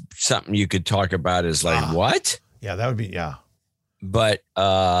 that's something you could talk about as like, what? Yeah, that would be, yeah. But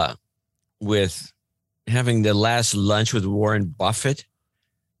with having the last lunch with Warren Buffett,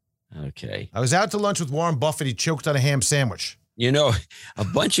 okay. I was out to lunch with Warren Buffett. He choked on a ham sandwich. A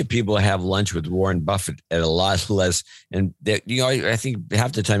bunch of people have lunch with Warren Buffett at a lot less. And, I think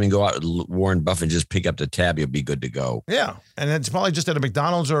half the time you can go out with Warren Buffett and just pick up the tab, you'll be good to go. Yeah. And it's probably just at a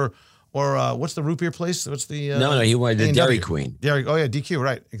McDonald's or what's the root beer place? What's the... No, he wanted the Dairy Queen. Oh, yeah, DQ,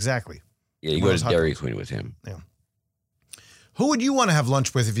 right. Exactly. Yeah, you go to Dairy Queen with him. Yeah. Who would you want to have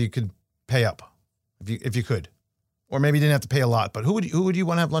lunch with if you could pay up? If you could? Or maybe you didn't have to pay a lot, but who would you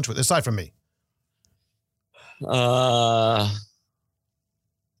want to have lunch with, aside from me? I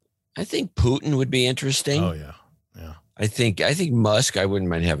think Putin would be interesting. Oh, yeah. Yeah. I think Musk, I wouldn't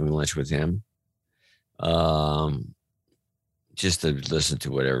mind having lunch with him. Just to listen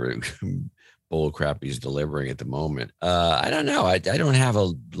to whatever bull crap he's delivering at the moment. I don't know. I don't have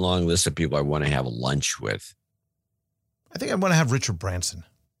a long list of people I want to have lunch with. I think I want to have Richard Branson.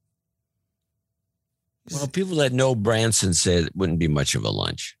 Well, people that know Branson said it wouldn't be much of a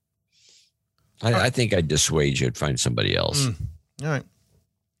lunch. I think I'd dissuade you and find somebody else. All right.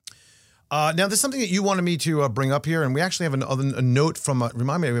 Now, there's something that you wanted me to bring up here, and we actually have a note from we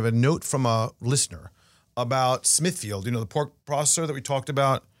have a note from a listener about Smithfield, the pork processor that we talked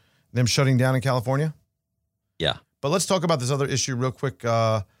about, them shutting down in California. Yeah. But let's talk about this other issue real quick.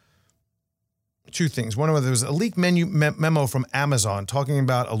 Two things. One of them, there was a leaked memo from Amazon talking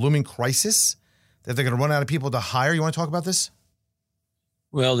about a looming crisis that they're going to run out of people to hire. You want to talk about this?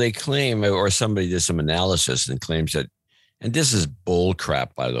 Well, they claim, or somebody did some analysis and claims that, and this is bull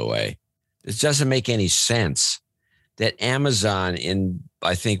crap, by the way. It doesn't make any sense that Amazon,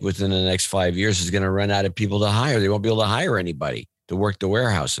 I think within the next 5 years, is going to run out of people to hire. They won't be able to hire anybody to work the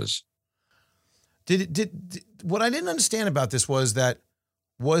warehouses. What I didn't understand about this was that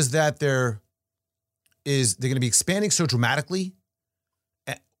they're going to be expanding so dramatically,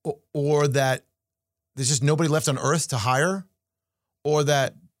 or that there's just nobody left on Earth to hire, or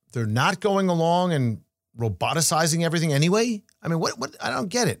that they're not going along and roboticizing everything anyway? I mean, what? I don't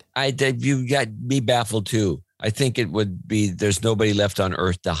get it. You got me baffled too. I think it would be there's nobody left on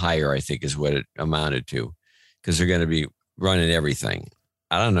Earth to hire, I think is what it amounted to, because they're going to be running everything.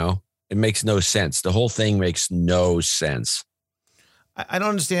 I don't know. It makes no sense. The whole thing makes no sense. I don't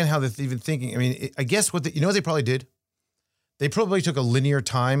understand how they're even thinking. I mean, I guess what they probably did? They probably took a linear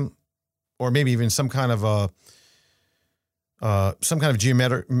time, or maybe even some kind of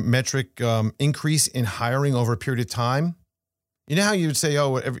geometric increase in hiring over a period of time. You know how you would say,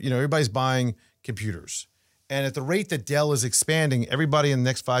 everybody's buying computers. And at the rate that Dell is expanding, everybody in the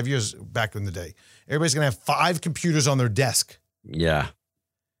next 5 years, back in the day, everybody's going to have 5 computers on their desk. Yeah.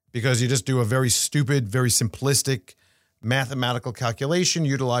 Because you just do a very stupid, very simplistic mathematical calculation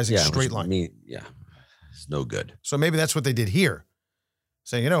utilizing straight line. It's no good. So maybe that's what they did here.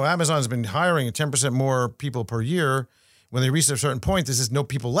 Saying, Amazon's been hiring 10% more people per year. When they reach a certain point, there's just no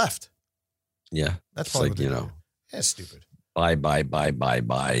people left. Yeah. That's probably like, what they do. That's stupid. Buy.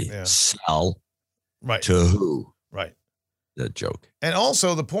 Yeah. Sell. Right. To who? Right. The joke. And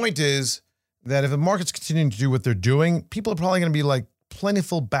also the point is that if the market's continuing to do what they're doing, people are probably going to be like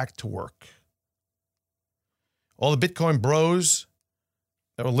plentiful back to work. All the Bitcoin bros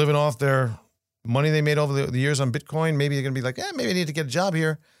that were living off their money they made over the years on Bitcoin, maybe they're going to be like, maybe I need to get a job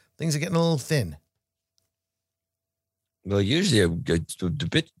here. Things are getting a little thin. Well, usually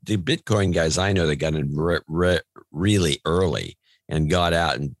the Bitcoin guys I know that got in really early and got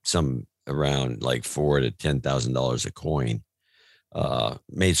out in some around like $4,000 to $10,000 a coin,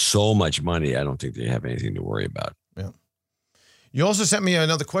 made so much money. I don't think they have anything to worry about. Yeah. You also sent me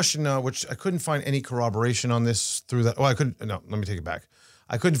another question, which I couldn't find any corroboration on this through that. Well, I couldn't. No, let me take it back.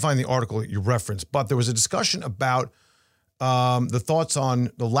 I couldn't find the article that you referenced, but there was a discussion about the thoughts on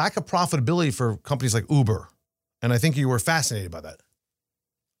the lack of profitability for companies like Uber. And I think you were fascinated by that.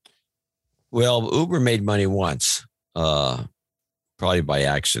 Well, Uber made money once, probably by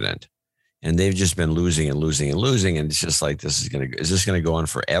accident. And they've just been losing and losing and losing. And it's just like, is this going to go on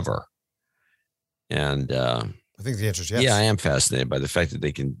forever? And I think the answer is yes. Yeah, I am fascinated by the fact that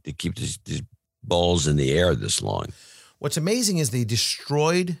they keep these balls in the air this long. What's amazing is they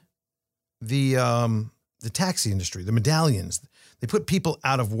destroyed the taxi industry, the medallions. They put people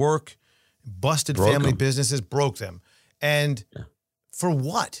out of work, busted family businesses, broke them. And for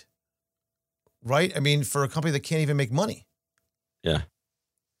what? Right? I mean, for a company that can't even make money. Yeah.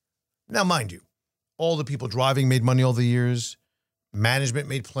 Now, mind you, all the people driving made money all the years. Management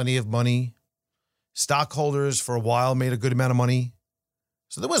made plenty of money. Stockholders for a while made a good amount of money.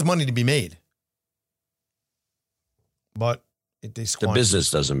 So there was money to be made. But they squandered it. The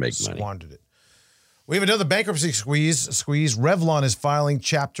business doesn't make money. Squandered it. We have another bankruptcy squeeze. Revlon is filing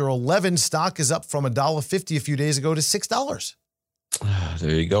Chapter 11. Stock is up from $1.50 a few days ago to $6.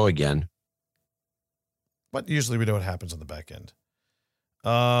 There you go again. But usually we know what happens on the back end.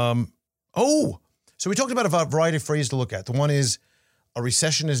 So we talked about a variety of phrases to look at. The one is a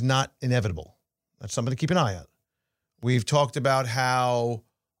recession is not inevitable. That's something to keep an eye on. We've talked about how,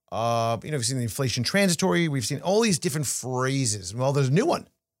 we've seen the inflation transitory. We've seen all these different phrases. Well, there's a new one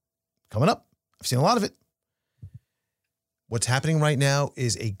coming up. I've seen a lot of it. What's happening right now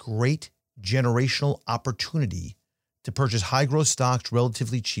is a great generational opportunity to purchase high-growth stocks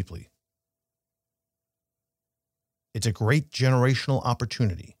relatively cheaply. It's a great generational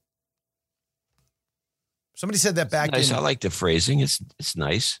opportunity. Somebody said that back nice. in... I like the phrasing. It's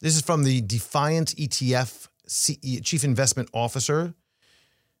nice. This is from the Defiant ETF Chief Investment Officer.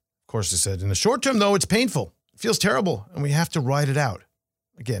 Of course, it said, in the short term, though, it's painful. It feels terrible, and we have to ride it out.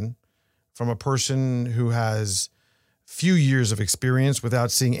 Again, from a person who has few years of experience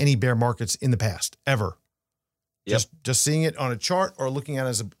without seeing any bear markets in the past, ever. Yep. Just seeing it on a chart or looking at it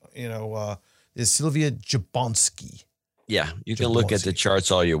as is Sylvia Jablonski. Yeah, you can look at the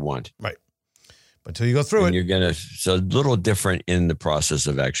charts all you want. Right. But until you go through it. So a little different in the process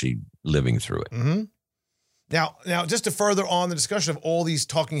of actually living through it. Mm-hmm. Now, just to further on the discussion of all these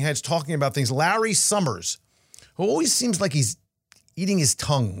talking heads talking about things, Larry Summers, who always seems like he's eating his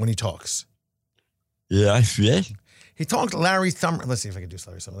tongue when he talks. Yeah, I feel. He talked Larry Summers. Let's see if I can do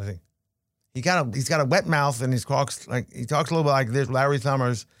Larry Summers. I think he's got a wet mouth and he talks a little bit like this, Larry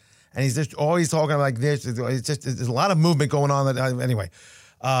Summers, and he's just always talking like this. It's just there's a lot of movement going on. Anyway,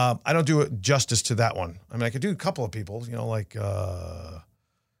 I don't do it justice to that one. I mean, I could do a couple of people, like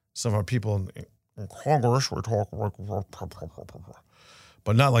some of our people in Congress were talking like,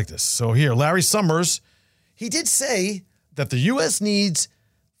 but not like this. So here, Larry Summers, he did say that the U.S. needs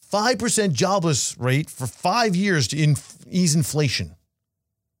 5% jobless rate for 5 years to ease inflation.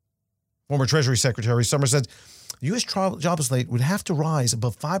 Former Treasury Secretary Summers said the U.S. jobless rate would have to rise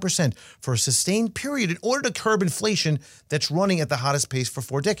above 5% for a sustained period in order to curb inflation that's running at the hottest pace for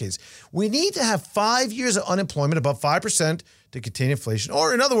 4 decades. We need to have 5 years of unemployment above 5% to contain inflation.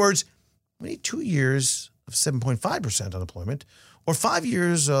 Or in other words, we need 2 years of 7.5% unemployment, or 5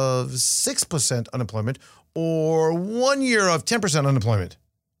 years of 6% unemployment, or 1 year of 10% unemployment.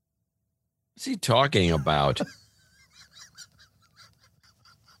 What's he talking about?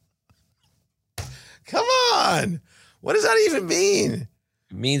 Come on. What does that even mean?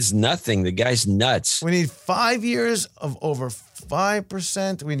 It means nothing. The guy's nuts. We need 5 years of over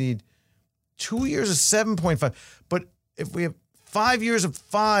 5%. We need 2 years of 7.5. But if we have 5 years of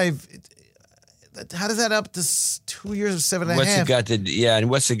 5, how does that up to 2 years of 7.5?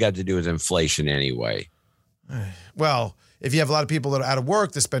 What's it got to do with inflation anyway? Well, if you have a lot of people that are out of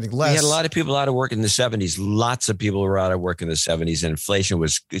work, they're spending less. We had a lot of people out of work in the 70s. Lots of people were out of work in the 70s, and inflation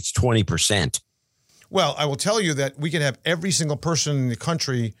it's 20%. Well, I will tell you that we can have every single person in the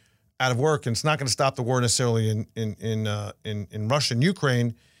country out of work, and it's not going to stop the war necessarily in Russia and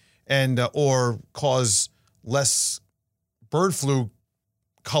Ukraine, and or cause less bird flu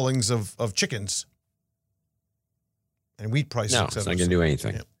cullings of chickens and wheat prices. No, it's not going to do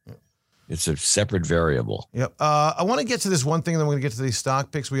anything. Yeah. It's a separate variable. Yep. I want to get to this one thing, and then we're going to get to the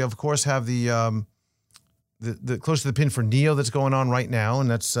stock picks. We, of course, have the the close to the pin for NEO that's going on right now, and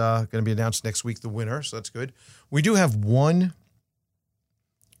that's going to be announced next week, the winner, so that's good. We do have one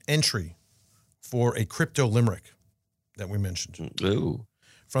entry for a crypto limerick that we mentioned. Ooh.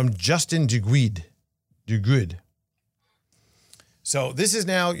 From Justin Duguid. So this is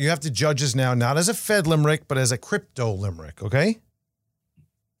now, you have to judge this now, not as a Fed limerick, but as a crypto limerick, okay?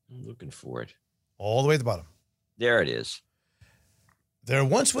 I'm looking for it. All the way at the bottom. There it is. There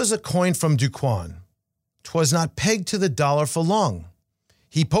once was a coin from Duquan. 'Twas not pegged to the dollar for long.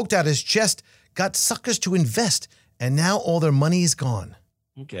 He poked out his chest, got suckers to invest, and now all their money is gone.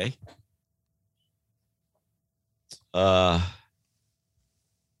 Okay. I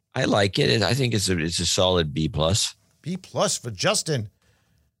like it. I think it's a solid B+. B+ for Justin.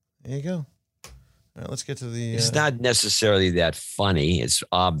 There you go. All right, let's get to the... It's not necessarily that funny. It's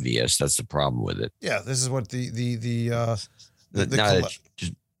obvious. That's the problem with it. Yeah, this is what the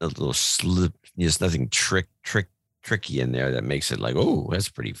just a little slip. There's nothing tricky in there that makes it like, oh, that's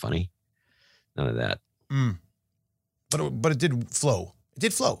pretty funny. None of that. But it did flow. It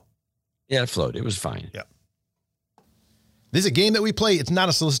did flow. Yeah, it flowed. It was fine. Yeah. This is a game that we play. It's not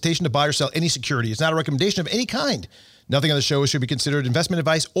a solicitation to buy or sell any security. It's not a recommendation of any kind. Nothing on the show should be considered investment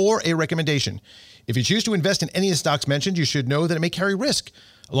advice or a recommendation. If you choose to invest in any of the stocks mentioned, you should know that it may carry risk,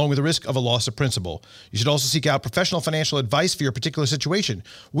 along with the risk of a loss of principal. You should also seek out professional financial advice for your particular situation.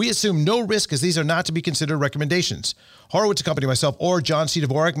 We assume no risk, as these are not to be considered recommendations. Horowitz & Company, myself, or John C.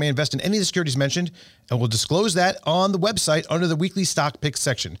 Dvorak may invest in any of the securities mentioned, and we'll disclose that on the website under the weekly stock picks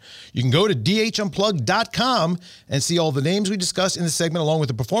section. You can go to DHUnplugged.com and see all the names we discussed in this segment, along with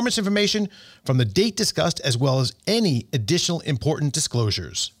the performance information from the date discussed, as well as any additional important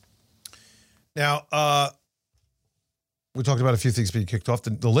disclosures. Now, we talked about a few things being kicked off.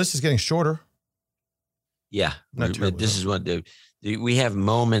 The list is getting shorter. Yeah. This is what we have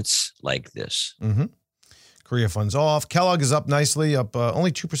moments like this. Mm-hmm. Korea funds off. Kellogg is up nicely, up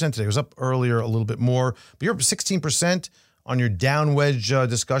only 2% today. It was up earlier a little bit more, but you're up 16% on your down wedge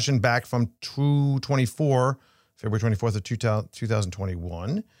discussion back from 224, February 24th of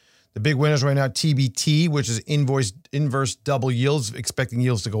 2021. The big winners right now, TBT, which is inverse double yields, expecting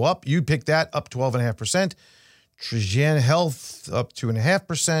yields to go up. You picked that, up 12.5%. Trigen Health, up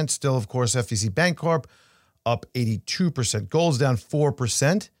 2.5%. Still, of course, FVC Bancorp, up 82%. Gold's down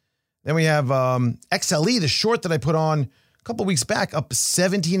 4%. Then we have XLE, the short that I put on a couple weeks back, up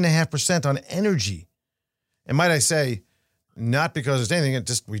 17.5% on energy. And might I say, not because it's anything, it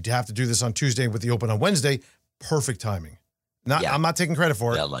just we have to do this on Tuesday with the open on Wednesday. Perfect timing. I'm not taking credit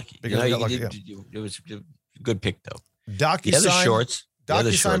for it. Got lucky. Because I got lucky. It was a good pick, though. DocuSign. The other shorts.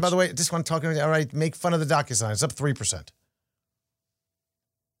 DocuSign, by the way, I just want to talk about it. All right, make fun of the DocuSign. It's up 3%.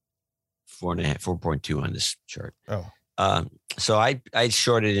 4.2 on this chart. Oh. So I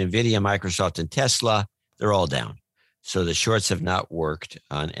shorted NVIDIA, Microsoft, and Tesla. They're all down. So the shorts have not worked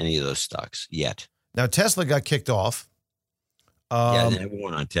on any of those stocks yet. Now, Tesla got kicked off. They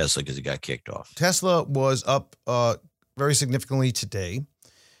won on Tesla because it got kicked off. Tesla was up very significantly today.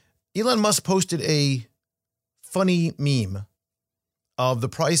 Elon Musk posted a funny meme of the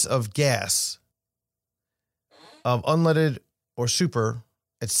price of gas of unleaded or super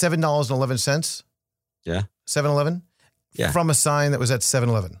at $7.11. Yeah. 7-Eleven? Yeah. From a sign that was at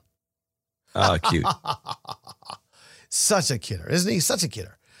 7-Eleven. Oh, cute. Such a kidder, isn't he? Such a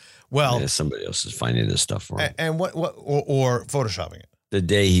kidder. Well, somebody else is finding this stuff for him. And or photoshopping it. The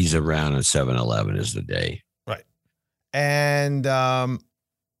day he's around at 7-Eleven is the day. Right. And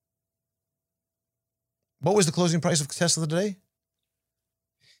what was the closing price of Tesla today?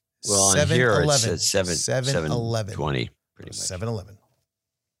 Well, on here it says 7-Eleven. 20, pretty much. 7-Eleven.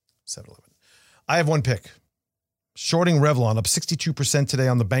 7-Eleven. I have one pick. Shorting Revlon, up 62% today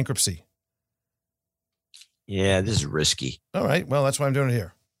on the bankruptcy. Yeah, this is risky. All right. Well, that's why I'm doing it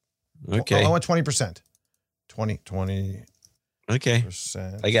here. Okay. I want 20%. 20. Okay.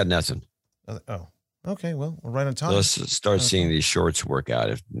 I got nothing. Oh, okay. Well, we're right on time. Let's start seeing these shorts work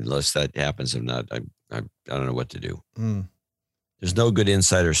out. Unless that happens, if not, I don't know what to do. There's no good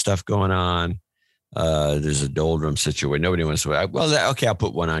insider stuff going on. There's a doldrum situation. Nobody wants to. Okay, I'll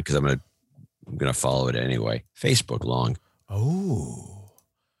put one on because I'm gonna follow it anyway. Facebook long. Oh,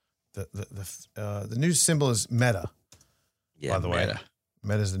 the new symbol is Meta. Yeah, by the Meta. way,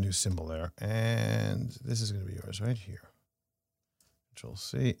 Meta is the new symbol there, and this is going to be yours right here. Control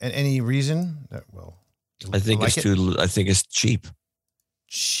C. And any reason that I think it's too. I think it's cheap.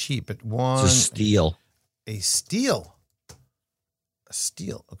 Cheap at one. It's a steal. A steal. A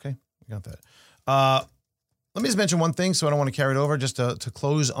steal. Okay, we got that. Let me just mention one thing, so I don't want to carry it over. Just to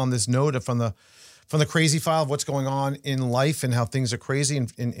close on this note from the crazy file of what's going on in life and how things are crazy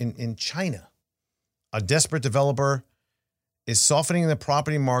in China. A desperate developer is softening the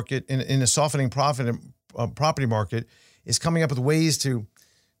property market in a softening property market, is coming up with ways to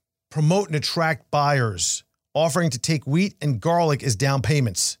promote and attract buyers, offering to take wheat and garlic as down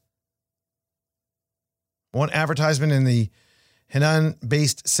payments. One advertisement in the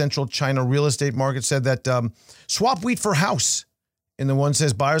Henan-based central China real estate market said that swap wheat for house. And the one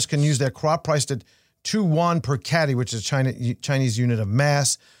says buyers can use their crop priced at 2 yuan per caddy, which is a Chinese unit of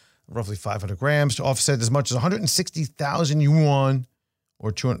mass, roughly 500 grams, to offset as much as 160,000 yuan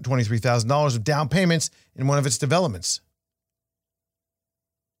or $23,000 of down payments in one of its developments.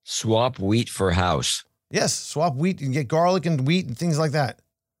 Swap wheat for house. Yes, swap wheat. You can get garlic and wheat and things like that.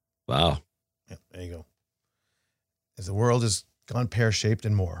 Wow. Yeah, there you go. As the world has gone pear-shaped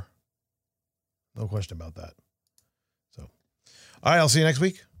and more. No question about that. So, all right, I'll see you next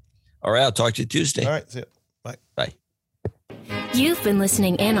week. All right, I'll talk to you Tuesday. All right, see you. Bye. Bye. You've been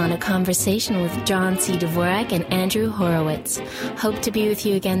listening in on a conversation with John C. Dvorak and Andrew Horowitz. Hope to be with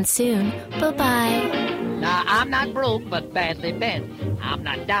you again soon. Bye-bye. Now, I'm not broke, but badly bent. I'm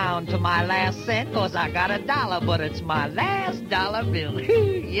not down to my last cent, 'cause I got $1, but it's my last dollar bill.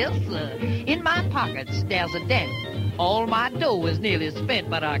 Yes, sir. In my pockets, there's a dent. All my dough is nearly spent,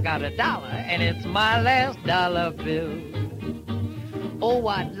 but I got $1, and it's my last dollar bill. Oh,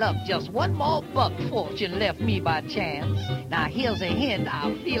 I'd love just one more buck fortune left me by chance. Now, here's a hint,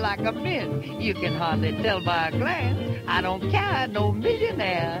 I feel like a mint. You can hardly tell by a glance. I don't care, no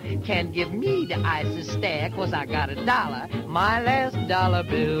millionaire can give me the icy stare, 'cause I got $1, my last dollar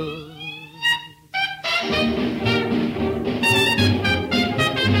bill.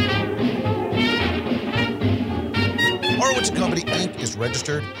 Horowitz & Company, Inc. is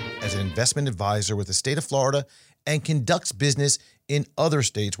registered as an investment advisor with the state of Florida and conducts business in other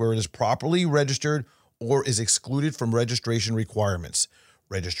states where it is properly registered or is excluded from registration requirements.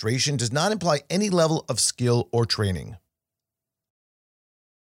 Registration does not imply any level of skill or training.